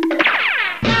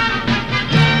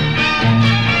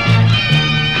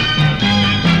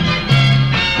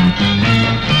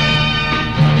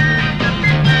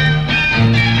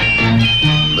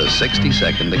 The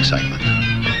 60-second excitement.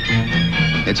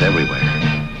 It's everywhere.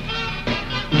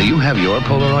 Do you have your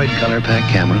Polaroid Color Pack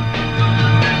camera?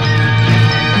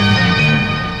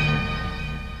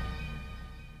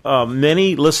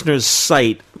 Many listeners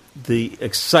cite the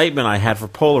excitement I had for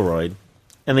Polaroid,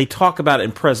 and they talk about it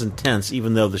in present tense,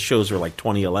 even though the shows are like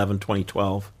 2011,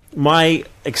 2012. My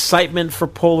excitement for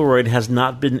Polaroid has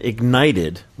not been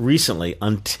ignited recently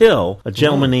until a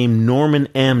gentleman named Norman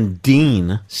M.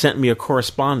 Dean sent me a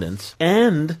correspondence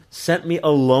and sent me a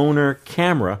loaner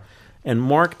camera, and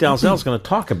Mark Dalzell is going to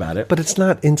talk about it. But it's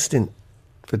not instant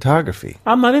photography.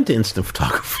 I'm not into instant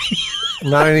photography.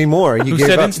 Not anymore. Who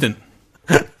said instant?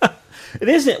 It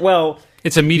isn't. Well,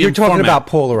 it's a medium. You're talking format. about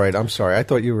Polaroid. I'm sorry. I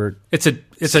thought you were. It's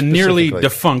a nearly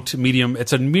defunct medium.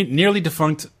 It's a nearly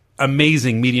defunct,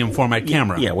 amazing medium format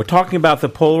camera. Yeah, we're talking about the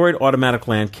Polaroid automatic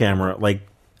land camera. Like,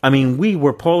 I mean, we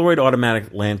were Polaroid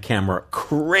automatic land camera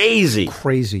crazy.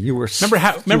 You were.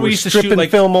 Remember we used to shoot stripping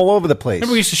like film all over the place.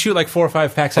 Remember we used to shoot like 4 or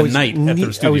 5 packs at night at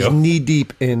the studio. I was knee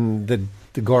deep in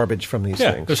the garbage from these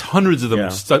things. There's hundreds of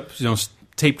them.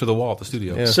 Taped to the wall at the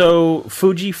studio. Yeah. So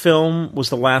Fujifilm was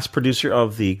the last producer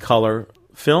of the color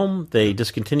film. They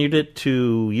discontinued it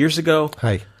 2 years ago.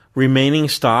 Remaining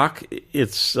stock,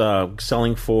 it's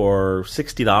selling for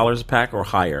 $60 a pack or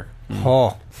higher.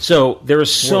 Oh. So there are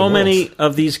so many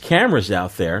of these cameras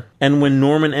out there. And when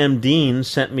Norman M. Dean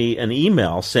sent me an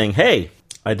email saying, "Hey,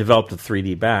 I developed a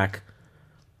 3D back,"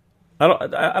 I don't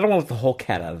want to let the whole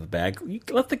cat out of the bag. You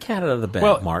let the cat out of the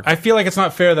bag, Mark. I feel like it's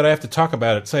not fair that I have to talk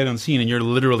about it sight unseen, and you're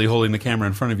literally holding the camera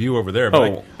in front of you over there.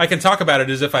 But I can talk about it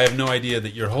as if I have no idea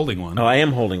that you're holding one. Oh, I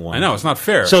am holding one. I know, it's not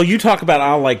fair. So you talk about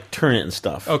I'll like turn it and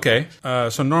stuff. Okay.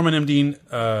 So Norman M. Dean,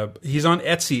 he's on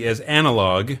Etsy as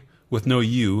Analog with no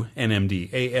U,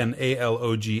 NMD.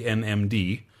 ANALOG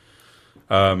NMD.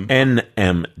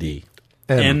 NMD.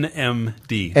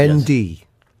 NMD. ND.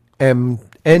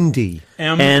 ND.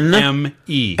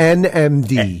 MME.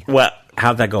 NMD. Well,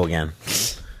 how'd that go again?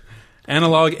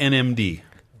 Analog NMD.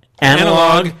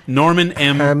 Analog Norman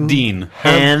M. Dean.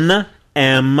 NM.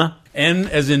 N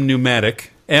as in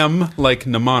pneumatic. M like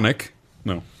mnemonic.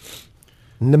 No.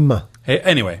 Hey,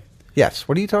 anyway. Yes,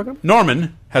 what are you talking about?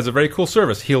 Norman has a very cool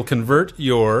service. He'll convert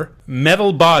your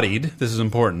metal-bodied, this is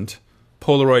important,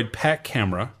 Polaroid pack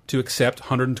camera to accept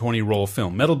 120 roll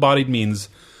film. Metal-bodied means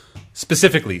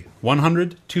specifically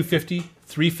 100, 250,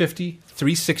 350,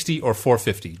 360, or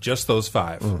 450. Just those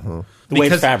 5. The way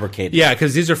it's fabricated. Yeah,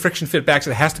 because these are friction fit backs.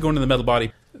 It has to go into the metal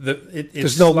body.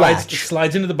 There's no latch. It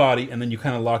slides into the body, and then you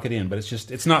kind of lock it in. But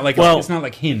it's not like it's not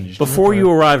like hinged. Before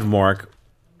you arrived, Mark,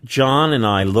 John and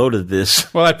I loaded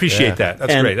this. Well, I appreciate that.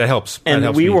 That's great. That helps.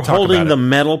 And we were holding the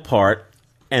metal part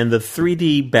and the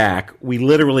 3D back. We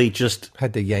literally just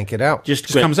had to yank it out. Just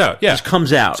comes out. Yeah, just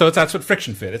comes out. So that's what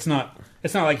friction fit. It's not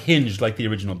like hinged like the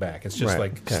original back. It's just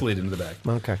slid into the back.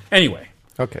 Okay. Anyway.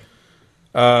 Okay.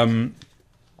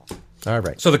 All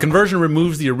right. So the conversion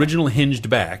removes the original hinged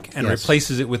back and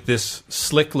replaces it with this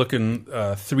slick-looking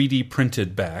 3D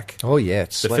printed back. Oh yeah,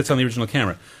 it's that fits on the original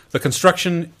camera. The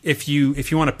construction, if you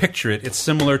want to picture it, it's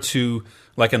similar to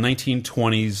like a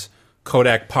 1920s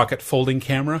Kodak pocket folding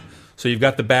camera. So you've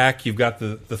got the back, you've got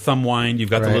the thumb wind,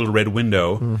 you've got the little red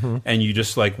window, and you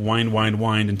just like wind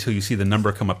until you see the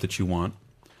number come up that you want.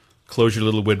 Close your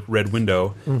little red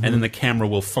window, and then the camera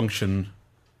will function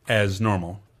as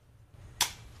normal.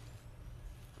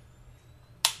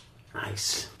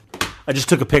 Nice. I just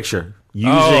took a picture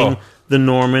using the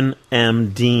Norman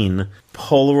M. Dean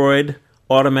Polaroid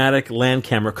automatic land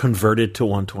camera converted to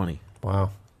 120. Wow.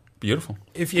 Beautiful.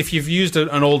 If you've used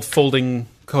an old folding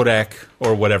Kodak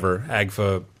or whatever,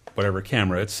 Agfa, whatever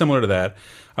camera, it's similar to that.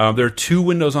 There are 2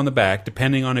 windows on the back,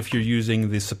 depending on if you're using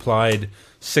the supplied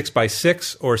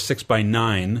 6x6 or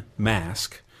 6x9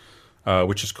 mask,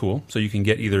 which is cool. So you can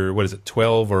get either,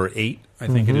 12 or 8, I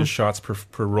think it is, shots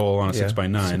per roll on a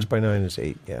 6x9. 6x9 is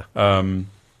 8, yeah. On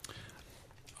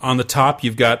the top,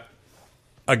 you've got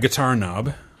a guitar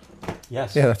knob.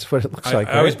 Yes. Yeah, that's what it looks like.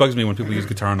 It always bugs me when people use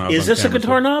guitar knobs. Is this a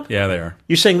guitar knob? Yeah, they are.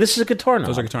 You're saying this is a guitar knob?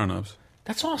 Those are guitar knobs.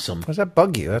 That's awesome. Why does that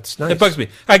bug you? That's nice. It bugs me.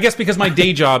 I guess because my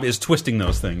day job is twisting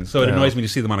those things, so it annoys me to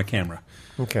see them on a camera.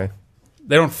 Okay.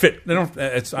 They don't fit. They don't.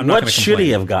 I'm not What gonna should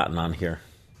he complain. have gotten on here?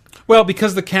 Well,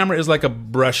 because the camera is like a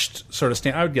brushed sort of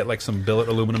stand, I would get like some billet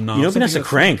aluminum knobs. You know, if it has a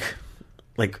crank.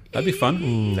 That'd be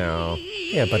fun. No.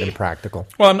 Yeah, but impractical.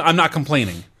 Well, I'm not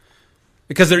complaining.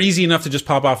 Because they're easy enough to just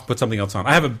pop off and put something else on.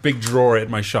 I have a big drawer at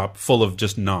my shop full of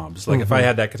just knobs. Like if I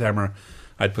had that camera,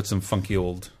 I'd put some funky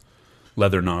old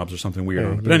leather knobs or something weird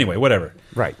on it. But anyway, whatever.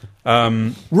 Right.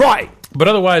 Right. But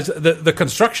otherwise, the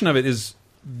construction of it is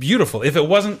beautiful. If it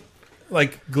wasn't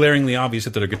like glaringly obvious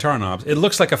that they're guitar knobs, it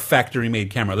looks like a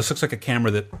factory-made camera. This looks like a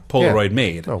camera that Polaroid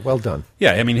made. Oh, well done.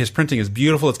 Yeah, I mean, his printing is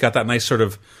beautiful. It's got that nice sort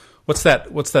of... What's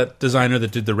that designer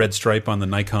that did the red stripe on the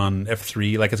Nikon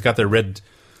F3? Like, it's got the red...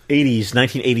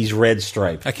 1980s red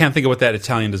stripe. I can't think of what that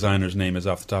Italian designer's name is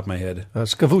off the top of my head.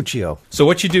 Scavuccio. So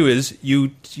what you do is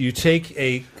you take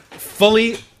a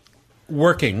fully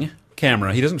working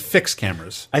camera. He doesn't fix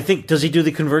cameras. I think, does he do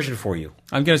the conversion for you?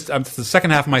 I'm the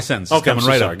second half of my sentence. Okay, I'm I'm so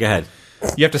right sorry. up. Go ahead.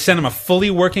 You have to send him a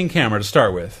fully working camera to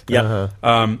start with. Yeah.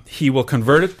 He will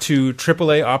convert it to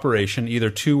AAA operation, either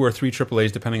 2 or 3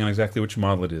 AAAs, depending on exactly which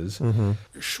model it is.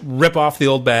 Rip off the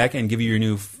old back and give you your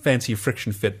new fancy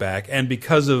friction fit back. And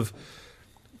because of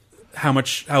how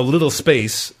little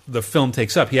space the film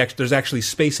takes up, there's actually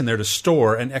space in there to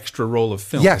store an extra roll of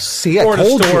film. Yes, see, I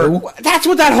told you. That's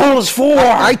what that hole is for.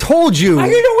 I told you. I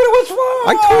didn't know what it was for.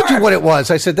 I told you what it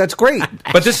was. I said, that's great.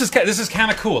 But this is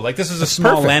kind of cool. Like, this is a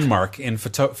small perfect. landmark in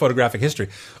photographic history.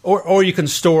 Or you can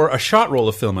store a shot roll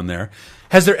of film in there.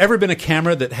 Has there ever been a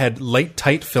camera that had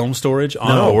light-tight film storage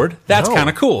on board? That's kind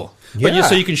of cool. But Yeah.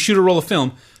 so you can shoot a roll of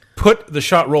film, put the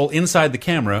shot roll inside the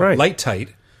camera, light-tight,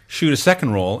 shoot a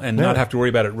second roll, and not have to worry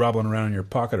about it wobbling around in your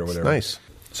pocket or whatever. Nice.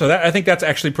 So I think that's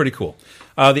actually pretty cool.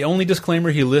 The only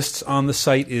disclaimer he lists on the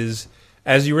site is,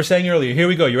 as you were saying earlier, here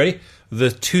we go, you ready? The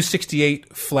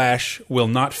 268 flash will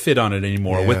not fit on it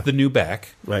anymore with the new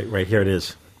back. Right here it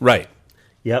is. Right.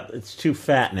 Yep, it's too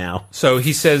fat now. So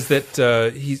he says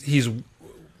that he's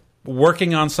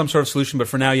working on some sort of solution, but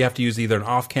for now you have to use either an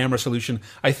off-camera solution.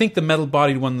 I think the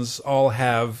metal-bodied ones all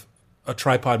have a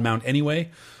tripod mount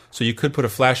anyway, so you could put a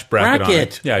flash bracket on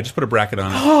it. Yeah, just put a bracket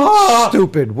on it.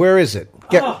 Stupid. Where is it?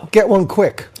 Get one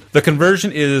quick. The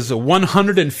conversion is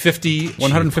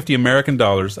 150 American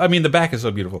dollars. I mean, the back is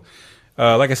so beautiful.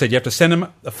 Like I said, you have to send him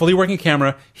a fully working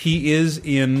camera. He is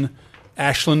in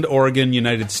Ashland, Oregon,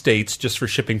 United States, just for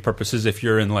shipping purposes if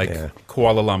you're in,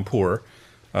 Kuala Lumpur.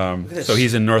 So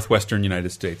he's in northwestern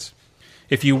United States.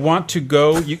 If you want to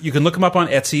go, you can look him up on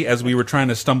Etsy, as we were trying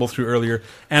to stumble through earlier.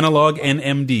 Analog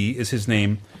NMD is his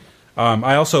name.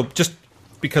 I also, just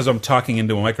because I'm talking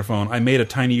into a microphone, I made a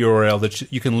tiny URL that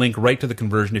you can link right to the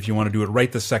conversion if you want to do it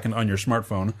right this second on your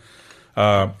smartphone.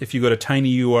 If you go to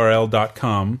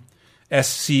tinyurl.com,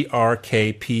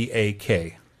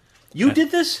 SCRKPAK. You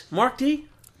did this, Mark D?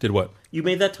 Did what? You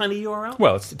made that tiny URL?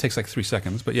 Well, it takes like 3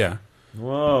 seconds, but yeah.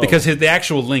 Whoa. Because the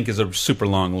actual link is a super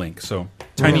long link. So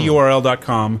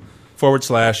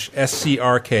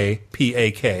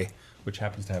tinyurl.com/SCRKPAK, which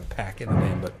happens to have pack in the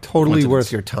name. But Totally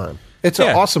worth your time. It's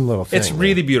an awesome little thing. It's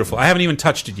really beautiful. I haven't even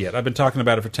touched it yet. I've been talking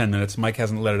about it for 10 minutes. Mike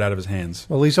hasn't let it out of his hands.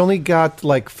 Well, he's only got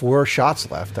like 4 shots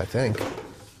left, I think.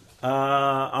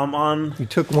 I'm on... You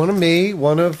took one of me,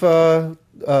 one of...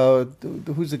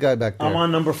 who's the guy back there? I'm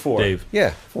on number 4. Dave.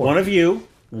 Yeah. 4. One of you,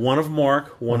 one of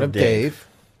Mark, one of Dave.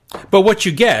 But what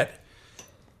you get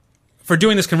for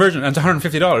doing this conversion, and it's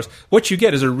 $150, what you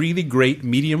get is a really great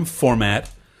medium format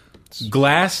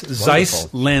glass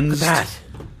Zeiss lens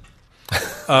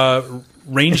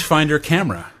rangefinder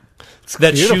camera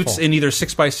that shoots in either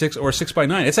 6x6 or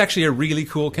 6x9. It's actually a really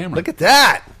cool camera. Look at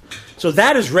that. So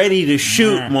that is ready to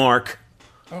shoot, Mark.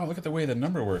 Oh, look at the way the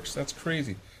number works. That's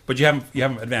crazy. But you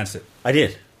haven't advanced it. I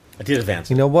did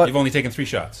advance it. You know what? You've only taken 3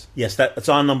 shots. Yes, it's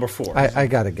on number 4. I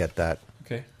got to get that.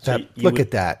 Okay. Look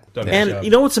at that. And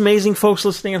you know what's amazing, folks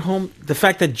listening at home? The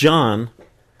fact that John,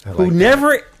 who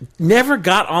never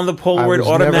got on the Polaroid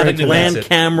automatic land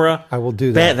camera, I will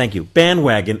do that. Thank you.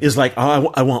 Bandwagon is like,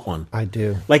 oh, I want one. I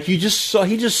do. Like he just saw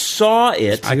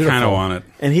it. I kind of want it.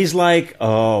 And he's like,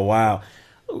 oh wow,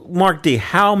 Mark D,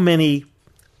 how many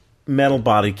metal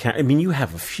body cameras? I mean, you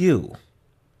have a few.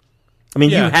 I mean,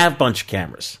 you have a bunch of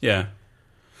cameras. Yeah.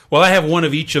 Well, I have one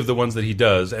of each of the ones that he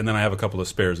does, and then I have a couple of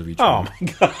spares of each one. Oh, my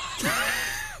God.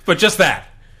 But just that.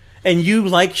 And you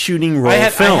like shooting roll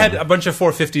film. I had a bunch of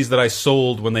 450s that I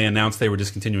sold when they announced they were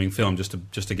discontinuing film just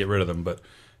to get rid of them. But,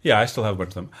 yeah, I still have a bunch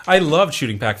of them. I loved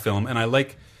shooting pack film, and I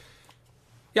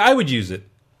would use it.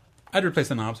 I'd replace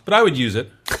the knobs, but I would use it.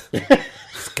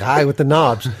 This guy with the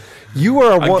knobs. You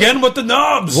are again with the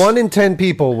knobs. 1 in 10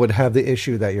 people would have the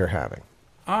issue that you're having.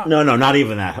 No, not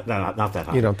even that. No, not that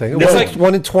high. You don't think? It's Well, like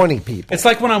 1 in 20 people. It's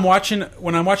like when I'm watching a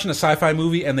sci-fi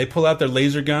movie and they pull out their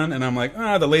laser gun, and I'm like,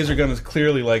 the laser gun is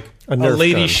clearly like a Nerf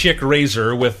lady gun. chic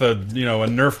razor with a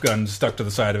Nerf gun stuck to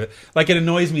the side of it. Like, it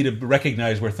annoys me to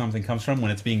recognize where something comes from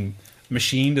when it's being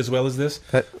machined as well as this.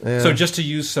 Yeah. So just to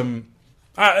use some,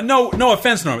 no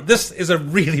offense, Norm, this is a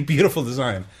really beautiful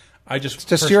design.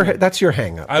 That's your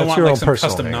hang-up. I That's want your like own some personal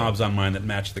custom hang-up. knobs on mine that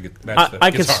match the guitar.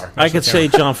 I could say,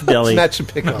 John Fideli, Match the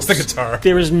pickups. Match the guitar.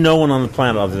 there is no one on the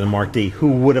planet other than Mark D who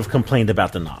would have complained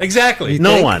about the knob. Exactly.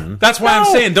 No one. That's why I'm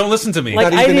saying don't listen to me.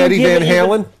 Not even Eddie Van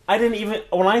Halen? I didn't even,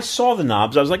 when I saw the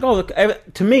knobs, I was like, oh, look,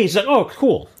 to me, it's like, oh,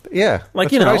 cool. Yeah, Like,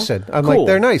 that's you what know, I said. I'm cool. like,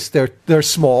 they're nice. They're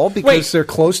small because Wait. they're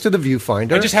close to the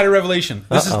viewfinder. I just had a revelation.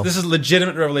 This Uh-oh. is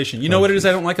legitimate revelation. You know what it is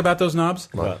I don't like about those knobs?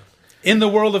 What? In the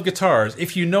world of guitars,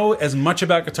 if you know as much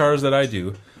about guitars that I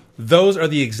do, those are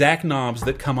the exact knobs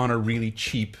that come on a really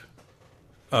cheap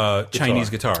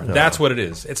Chinese guitar. No. That's what it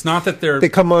is. It's not that they're They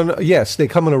come on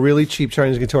a really cheap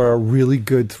Chinese guitar, a really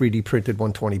good 3D printed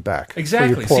 120 back.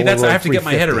 exactly. For See, your that's I Polaroid have to get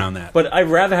my head 350. around that. But I'd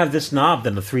rather have this knob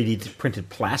than a 3D printed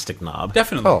plastic knob.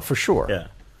 Definitely. Oh, for sure. Yeah.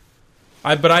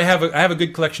 But I have a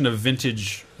good collection of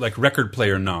vintage like record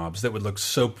player knobs that would look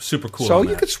so super cool. So on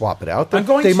you that. could swap it out. I'm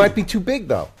going They to. might be too big,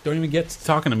 though. Don't even get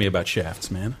talking to me about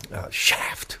shafts, man.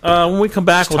 Shaft. When we come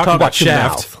back, we'll talk about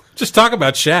shaft. Just talk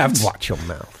about shafts. Watch your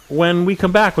mouth. When we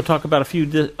come back, we'll talk about a few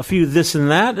this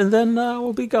and that, and then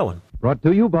we'll be going. Brought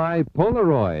to you by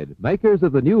Polaroid, makers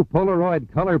of the new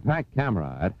Polaroid Color Pack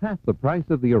camera at half the price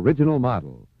of the original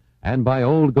model. And by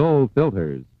Old Gold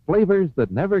filters, flavors that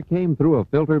never came through a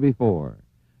filter before.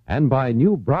 And by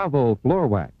new Bravo floor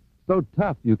wax, so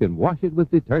tough you can wash it with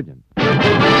detergent.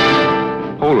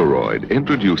 Polaroid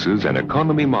introduces an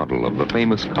economy model of the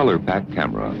famous Color Pack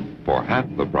camera for half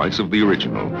the price of the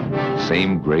original.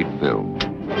 Same great film.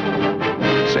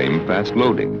 Same fast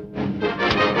loading.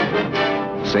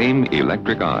 Same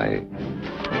electric eye.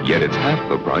 Yet it's half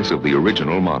the price of the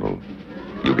original model.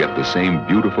 You get the same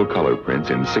beautiful color prints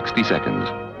in 60 seconds,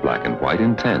 black and white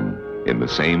in 10, in the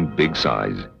same big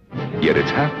size. Yet it's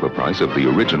half the price of the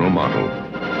original model.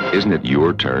 Isn't it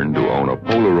your turn to own a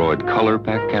Polaroid Color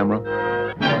Pack camera?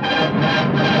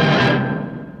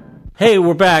 Hey,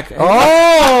 we're back.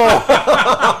 Oh!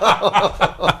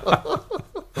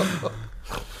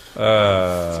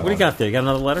 What do you got there? You got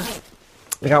another letter?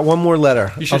 I got one more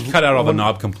letter. You should cut out all the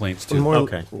knob complaints, too.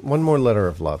 One more letter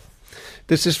of love.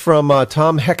 This is from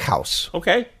Tom Heckhouse.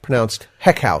 Okay. Pronounced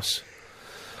Heckhouse.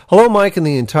 Hello, Mike and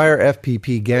the entire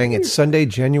FPP gang. It's Sunday,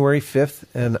 January 5th,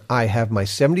 and I have my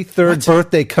 73rd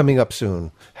birthday coming up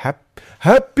soon.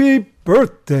 Happy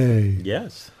birthday.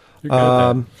 Yes. You're good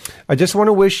at that. I just want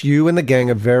to wish you and the gang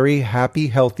a very happy,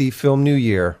 healthy film new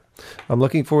year. I'm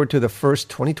looking forward to the first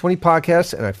 2020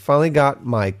 podcast, and I finally got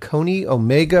my Kony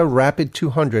Omega Rapid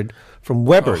 200 from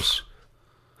Weber's,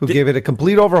 who gave it a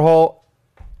complete overhaul,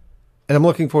 and I'm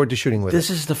looking forward to shooting with it.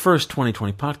 This is the first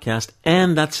 2020 podcast,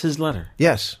 and that's his letter.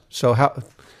 Yes. So That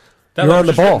you're letter on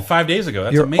the was ball. written 5 days ago.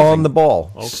 That's You're amazing. on the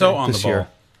ball. Okay. So on this the ball.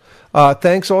 year.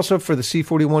 Thanks also for the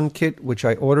C41 kit, which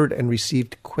I ordered and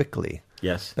received quickly.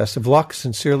 Yes. Best of luck.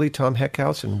 Sincerely, Tom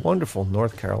Heckhouse in wonderful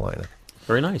North Carolina.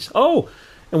 Very nice. Oh,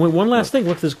 and one last thing.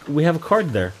 Look, we have a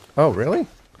card there. Oh, really?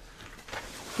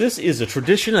 This is a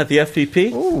tradition at the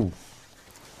FPP. Ooh.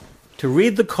 To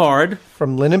read the card.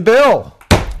 From Lynn and Bill.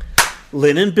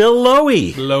 Lynn and Bill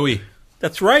Lowy. Lowy.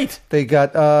 That's right. They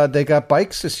got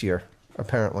bikes this year,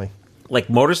 apparently. Like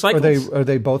motorcycles? Are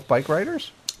they both bike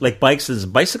riders? Like bikes as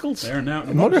bicycles? They're now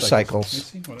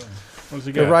motorcycles. What does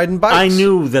he They're got? riding bikes. I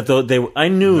knew that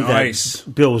Nice.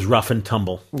 that Bill was rough and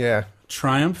tumble. Yeah.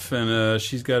 Triumph, and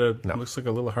she's got looks like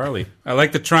a little Harley. I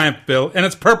like the Triumph, Bill, and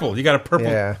it's purple. You got a purple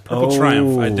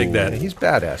Triumph. I dig that. He's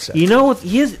badass. You know what?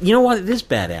 You know what? It is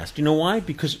badass. Do you know why?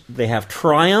 Because they have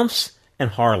Triumphs and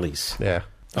Harleys. Yeah.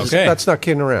 Okay. That's not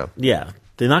kidding around. Yeah.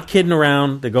 They're not kidding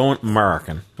around. They're going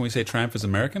American. Can we say Triumph is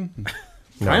American?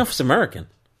 Triumph's American.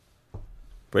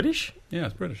 British? Yeah,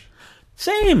 it's British.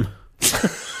 Same.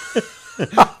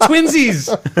 Twinsies.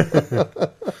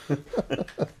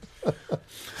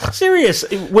 Serious.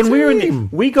 When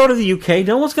we go to the UK,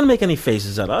 no one's going to make any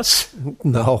faces at us.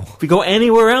 No. If we go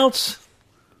anywhere else,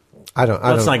 I don't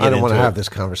want to have this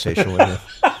conversation with you.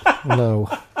 No.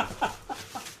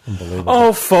 Unbelievable.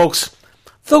 Oh, folks,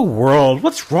 the world.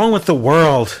 What's wrong with the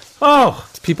world? Oh,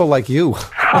 it's people like you.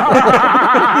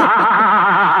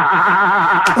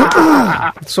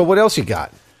 So what else you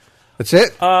got? That's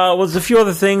it? Well, there's a few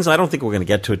other things. I don't think we're going to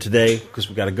get to it today because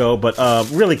we've got to go. But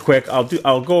really quick,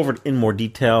 I'll go over it in more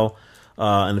detail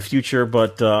in the future.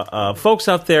 But folks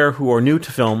out there who are new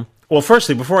to film, well,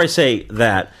 firstly, before I say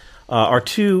that, our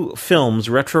two films,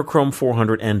 Retrochrome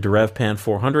 400 and DirevPan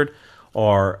 400,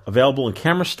 are available in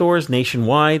camera stores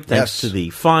nationwide thanks to the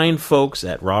fine folks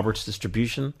at Roberts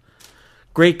Distribution.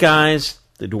 Great guys.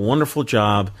 They do a wonderful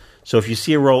job. So if you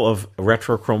see a roll of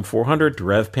Retrochrome 400,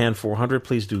 DirevPan 400,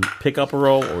 please do pick up a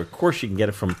roll. Or, of course, you can get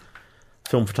it from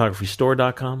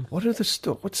filmphotographystore.com.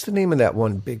 What's the name of that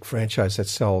one big franchise that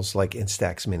sells like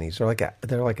Instax minis?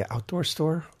 They're like an outdoor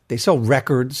store? They sell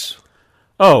records.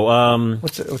 Oh,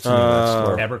 what's the name of that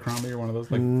store? Abercrombie or one of those?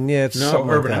 It's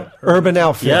Urban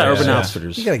Outfitters. Yeah, Urban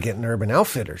Outfitters. You got to get an Urban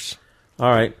Outfitters.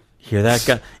 All right. Hear that,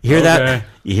 guy?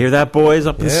 You hear that, boys,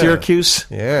 up in Syracuse?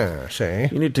 Yeah, see.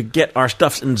 You need to get our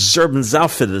stuff in Urban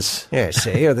Outfitters. Yeah,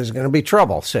 see, or there's going to be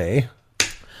trouble, see.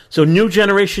 So, new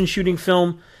generation shooting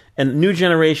film and new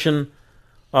generation,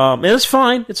 and it's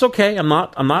fine. It's okay. I'm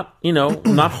not, I'm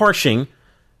not harshing.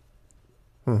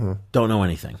 Mm-hmm. Don't know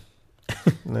anything.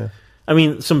 Nah. I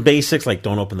mean, some basics like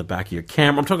don't open the back of your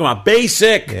camera. I'm talking about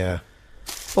basic. Yeah.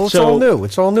 Well, it's all new.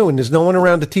 It's all new, and there's no one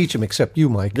around to teach them except you,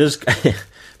 Mike. There's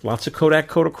lots of Kodak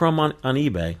Kodachrome on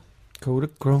eBay.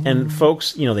 Kodachrome. And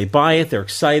folks, they buy it. They're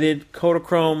excited.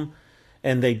 Kodachrome,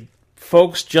 and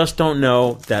folks just don't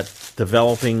know that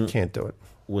developing can't do it.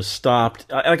 Was stopped.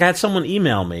 I had someone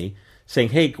email me saying,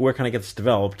 "Hey, where can I get this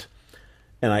developed?"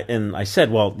 And I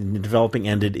said, "Well, developing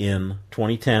ended in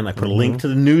 2010." I put a link to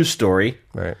the news story.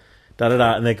 Right. And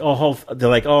they're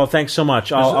like, "Oh, thanks so much."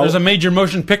 There's a major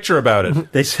motion picture about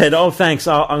it. They said, "Oh, thanks.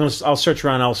 I'll search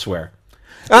around elsewhere."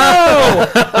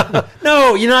 Oh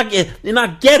no, you're not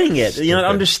getting it. You're not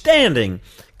understanding.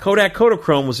 Kodak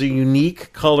Kodachrome was a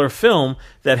unique color film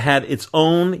that had its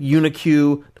own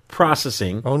Unicue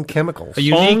processing, own chemicals, a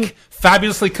unique,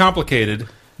 fabulously complicated,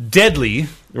 deadly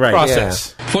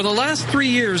process. Yeah. For the last 3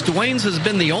 years, Dwayne's has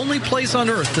been the only place on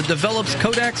Earth that develops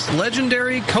Kodak's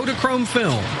legendary Kodachrome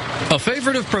film. A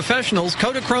favorite of professionals,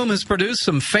 Kodachrome has produced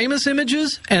some famous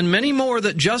images and many more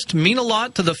that just mean a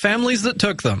lot to the families that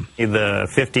took them. In the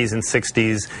 50s and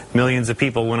 60s, millions of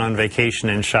people went on vacation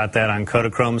and shot that on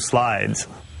Kodachrome slides.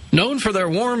 Known for their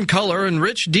warm color and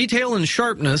rich detail and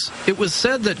sharpness, it was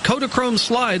said that Kodachrome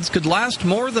slides could last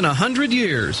more than 100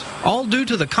 years, all due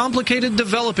to the complicated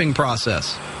developing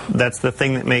process. That's the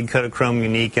thing that made Kodachrome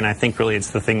unique, and I think really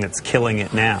it's the thing that's killing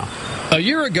it now. A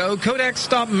year ago, Kodak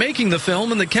stopped making the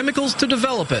film and the chemicals to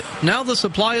develop it. Now the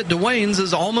supply at Dwayne's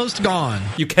is almost gone.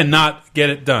 You cannot get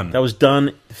it done. That was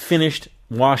done, finished,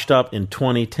 washed up in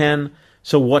 2010.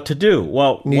 So what to do?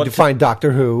 Well, you need to find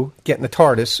Doctor Who, get in the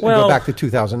TARDIS, and go back to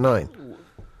 2009.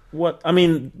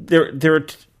 There are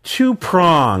two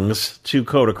prongs to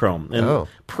Kodachrome. And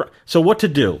so what to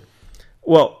do?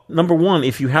 Well, number one,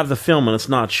 if you have the film and it's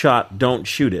not shot, don't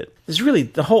shoot it. It's really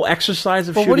the whole exercise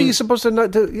of shooting. What are you supposed to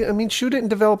do? I mean, shoot it and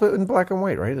develop it in black and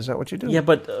white, right? Is that what you do? Yeah,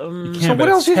 but so what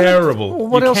else? Terrible.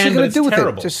 What else are you going to do with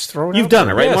it? Just throw it. You've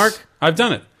done it, right, yes, Mark? I've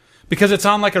done it. Because it's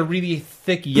on like a really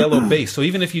thick yellow base, so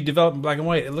even if you develop in black and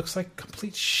white, it looks like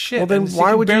complete shit. Well, then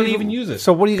why would you even use it?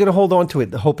 So what are you going to hold on to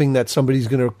it, hoping that somebody's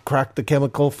going to crack the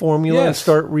chemical formula and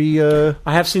start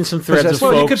I have seen some threads of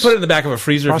folks. You could put it in the back of a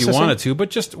freezer if you wanted to, but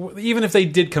just even if they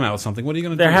did come out with something, what are you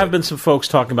going to do? There have been some folks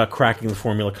talking about cracking the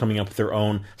formula, coming up with their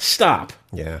own. Stop.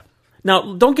 Yeah.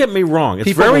 Now, don't get me wrong.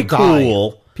 It's very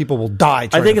cool. People will die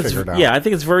trying to figure it out. Yeah, I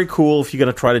think it's very cool if you're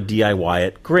going to try to DIY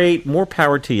it. Great, more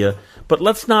power to you. But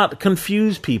let's not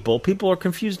confuse people. People are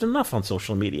confused enough on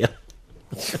social media.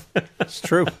 It's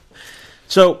true.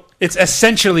 So it's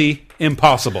essentially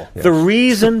impossible. Yes. The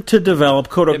reason to develop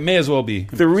Kodak... It may as well be.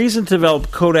 The reason to develop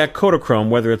Kodak Kodachrome,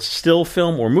 whether it's still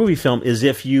film or movie film, is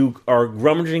if you are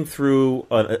rummaging through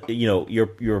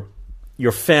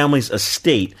your family's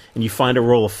estate and you find a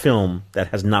roll of film that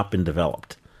has not been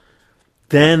developed.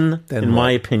 Then in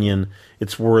my opinion,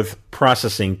 it's worth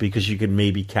processing because you could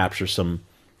maybe capture some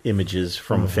images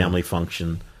from a family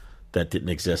function that didn't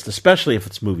exist, especially if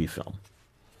it's movie film.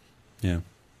 Yeah.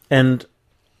 And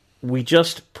we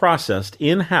just processed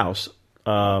in-house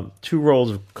 2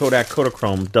 rolls of Kodak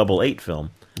Kodachrome 88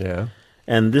 film. Yeah.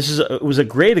 And it was a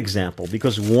great example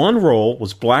because one roll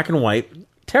was black and white,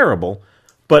 terrible,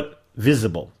 but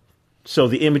visible. So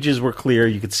the images were clear.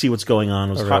 You could see what's going on.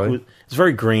 It was hot. It was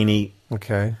very grainy.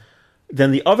 Okay. Then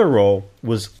the other roll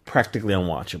was practically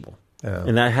unwatchable. Yeah.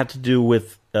 And that had to do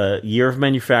with year of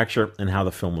manufacture and how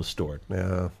the film was stored.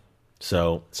 Yeah.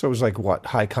 So it was like what?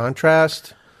 High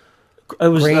contrast? It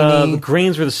was the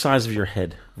grains were the size of your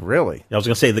head. Really? I was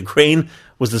going to say the grain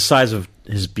was the size of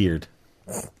his beard.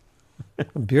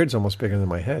 My beard's almost bigger than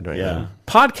my head right now.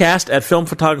 Podcast at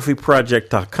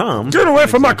filmphotographyproject.com. Get away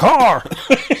from my car!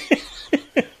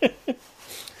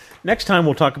 Next time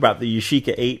we'll talk about the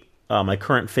Yashica 8, my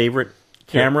current favorite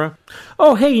camera.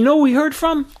 Oh, hey, you know who we heard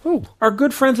from? Who? Our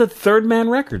good friends at Third Man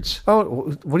Records.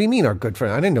 Oh, what do you mean our good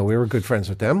friend? I didn't know we were good friends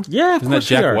with them. Yeah, of Isn't that course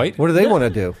we Jack are. White? What do they want to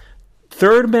do?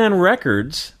 Third Man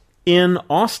Records in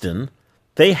Austin,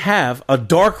 they have a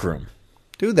darkroom.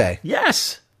 Do they?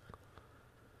 Yes.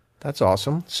 That's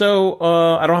awesome. So,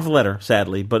 I don't have a letter,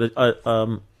 sadly, but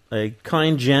a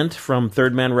kind gent from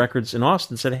Third Man Records in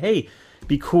Austin said, hey,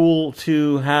 be cool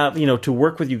to have, to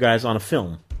work with you guys on a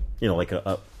film. Like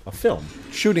a film.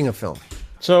 Shooting a film.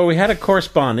 So we had a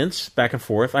correspondence back and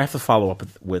forth. I have to follow up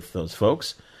with those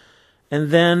folks. And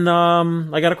then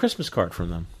I got a Christmas card from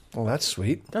them. Oh, that's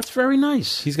sweet. That's very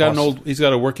nice. He's got he's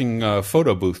got a working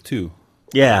photo booth too.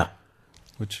 Yeah.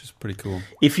 Which is pretty cool.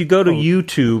 If you go to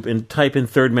YouTube and type in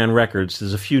Third Man Records,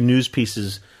 there's a few news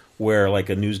pieces where like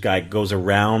a news guy goes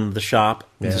around the shop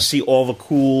to see all the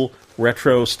cool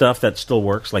retro stuff that still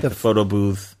works, like the photo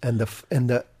booth and the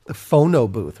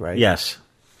phono booth, right? Yes.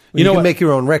 You can make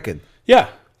your own record. Yeah,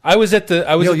 I was at the.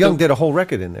 Neil Young did a whole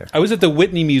record in there. I was at the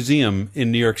Whitney Museum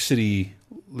in New York City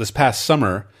this past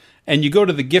summer, and you go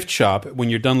to the gift shop when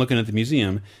you're done looking at the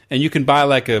museum, and you can buy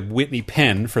like a Whitney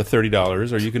pen for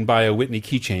 $30, or you can buy a Whitney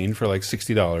keychain for like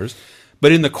 $60.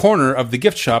 But in the corner of the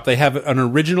gift shop, they have an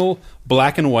original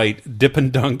black and white dip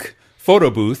and dunk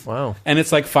photo booth. Wow. And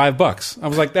it's like $5. I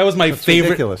was like, that was my favorite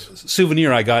ridiculous.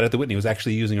 souvenir I got at the Whitney. Was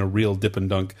actually using a real dip and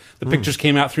dunk. The pictures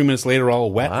came out 3 minutes later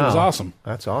all wet. Wow. It was awesome.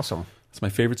 That's awesome. It's my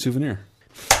favorite souvenir.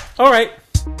 All right.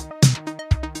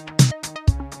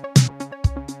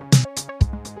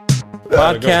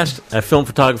 Podcast at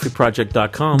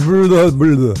filmphotographyproject.com.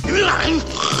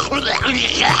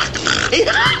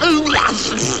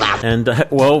 And,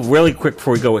 really quick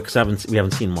before we go, because we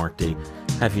haven't seen Mark D.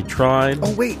 Have you tried?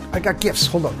 Oh, wait. I got gifts.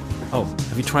 Hold on. Oh,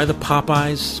 have you tried the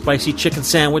Popeyes spicy chicken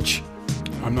sandwich?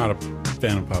 I'm not a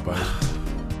fan of Popeyes.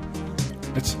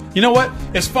 You know what?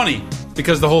 It's funny,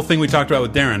 because the whole thing we talked about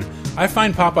with Darren, I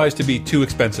find Popeyes to be too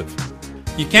expensive.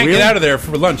 You can't get out of there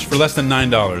for lunch for less than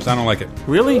 $9. I don't like it.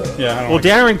 Really? Yeah, I don't Well, like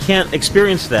Darren can't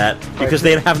experience that because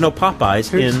they have no Popeyes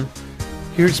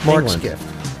Here's Mark's England. gift.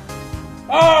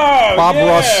 Oh, Bob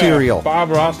Ross cereal. Bob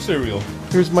Ross cereal.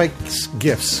 Here's Mike's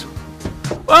gifts.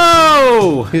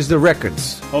 Whoa! Here's the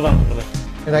records. Hold on.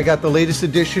 And I got the latest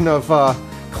edition of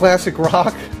Classic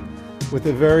Rock with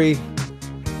a very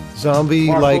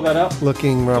zombie-like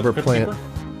looking Robert Plant.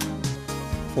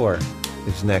 4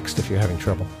 is next if you're having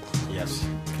trouble. Yes.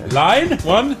 Okay. Line?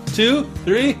 1, 2,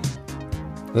 3.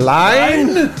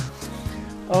 Line?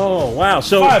 Oh, wow.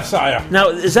 So 5, sire. Now,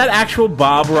 is that actual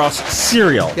Bob Ross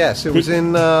cereal? Yes, it was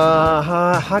in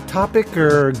Hot Topic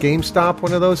or GameStop,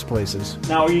 one of those places.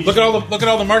 Now, look at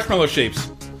all the marshmallow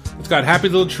shapes. It's got happy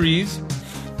little trees,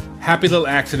 happy little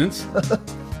accidents,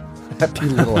 happy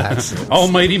little accidents,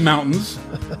 almighty mountains,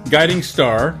 guiding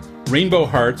star, rainbow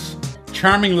hearts,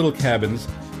 charming little cabins,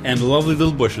 and lovely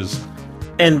little bushes.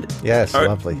 And yes,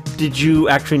 lovely. Did you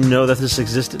actually know that this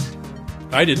existed?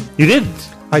 I didn't. You didn't?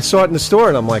 I saw it in the store,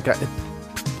 and I'm like,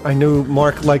 I knew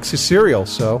Mark likes his cereal,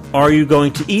 so. Are you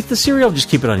going to eat the cereal or just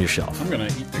keep it on your shelf? I'm going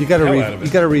to eat the You got hell out of it.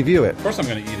 You got to review it. Of course I'm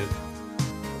going to eat it.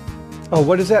 Oh,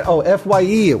 what is that? Oh,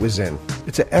 FYE it was in.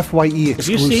 It's a FYE exclusive. If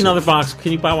you see another box,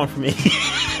 can you buy one for me?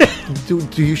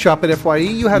 do you shop at FYE?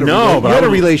 You had a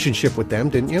relationship with them,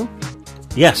 didn't you?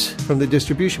 Yes. From the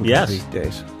distribution company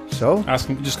days. So? Ask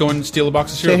them, just go in and steal a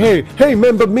box of Say, cereal. hey,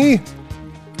 remember me?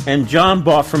 And John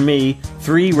bought from me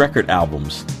 3 record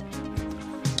albums.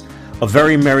 A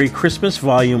Very Merry Christmas,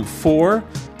 Volume 4,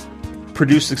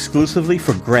 produced exclusively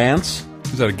for Grant's.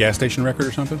 Is that a gas station record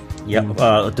or something? Yep,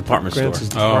 a department Grant's store. is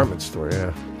a department store,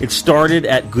 yeah. It started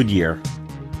at Goodyear.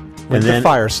 Went to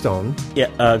Firestone. Yeah,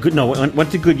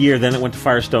 went to Goodyear, then it went to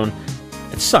Firestone.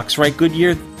 It sucks, right?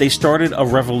 Goodyear, they started a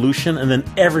revolution, and then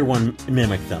everyone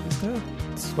mimicked them. Yeah,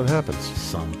 that's what happens.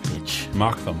 Son of a bitch.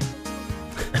 Mock them.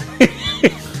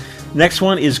 Next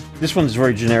one is, this one's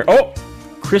very generic. Oh!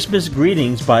 Christmas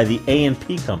Greetings by the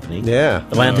A&P Company. Yeah.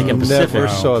 Atlantic and Pacific. Never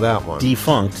saw that one.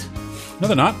 Defunct. No,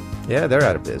 they're not. Yeah, they're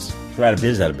out of biz. They're out of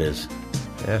biz.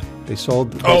 Yeah, they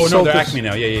sold. They're Acme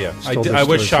now. Yeah. I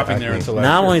was shopping there until last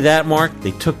Not year. only that, Mark,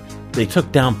 they took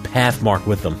down Pathmark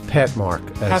with them.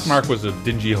 Pathmark was a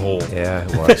dingy hole. Yeah,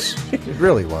 it was. It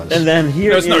really was. And then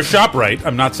here There's no ShopRite.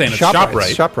 I'm not saying it's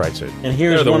ShopRite. ShopRite's it. And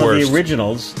here's one of the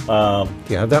originals. Do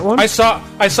you have that one? I saw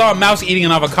a mouse eating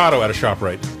an avocado at a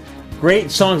ShopRite. Great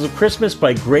Songs of Christmas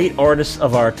by great artists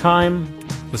of our time.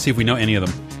 Let's see if we know any of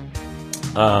them.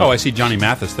 I see Johnny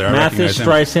Mathis there. I Mathis,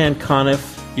 recognize him. Streisand,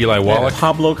 Conniff. Eli Wallach.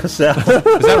 Pablo Casal. Is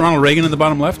that Ronald Reagan in the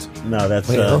bottom left? No, that's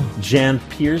Jan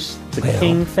Pierce, the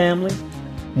King family.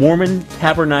 Mormon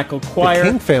Tabernacle Choir.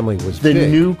 The King family was the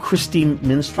big. New Christy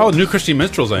Minstrels. Oh, the New Christy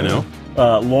Minstrels, I know.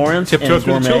 Lawrence Tiptoe and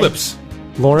Through the Gourmet. Tulips.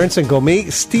 Lawrence and Gourmet.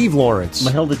 Steve Lawrence.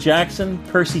 Matilda Jackson,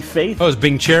 Percy Faith. Oh, it's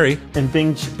Bing Cherry. And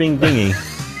Bing Dingy.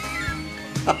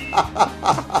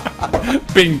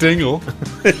 Bing Dingle.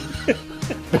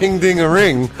 Bing ding a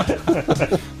ring.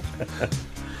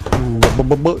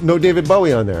 No David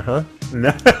Bowie on there, huh?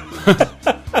 No.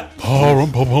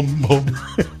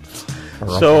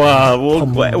 So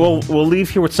we'll leave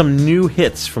here with some new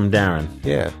hits from Darren.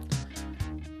 Yeah.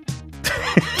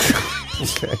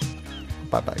 Okay.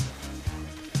 Bye-bye.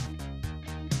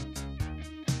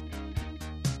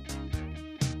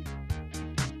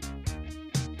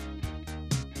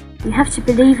 You have to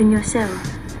believe in yourself.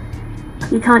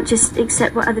 You can't just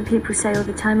accept what other people say all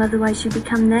the time, otherwise you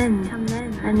become them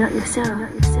and not yourself.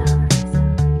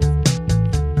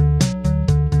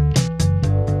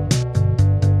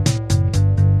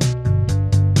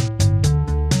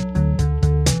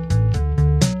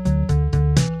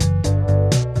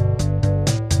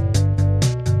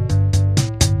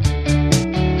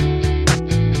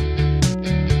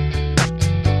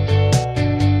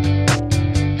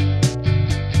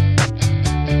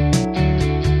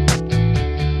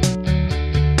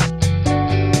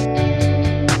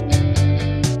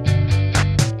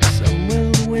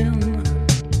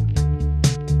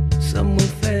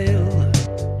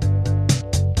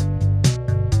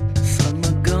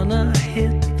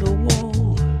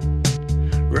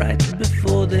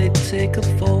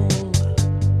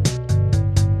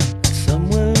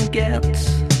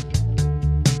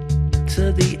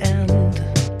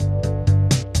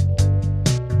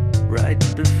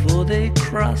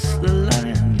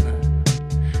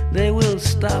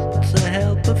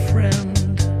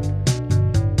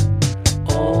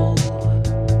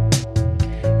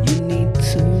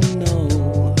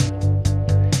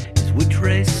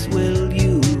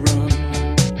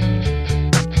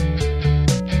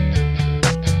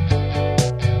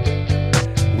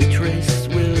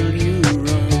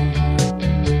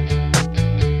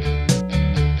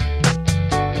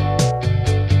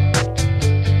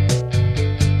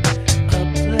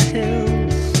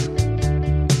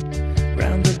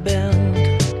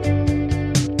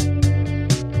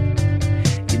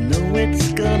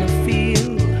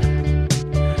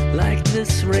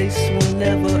 This race will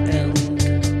never end,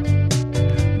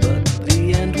 but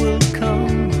the end will come.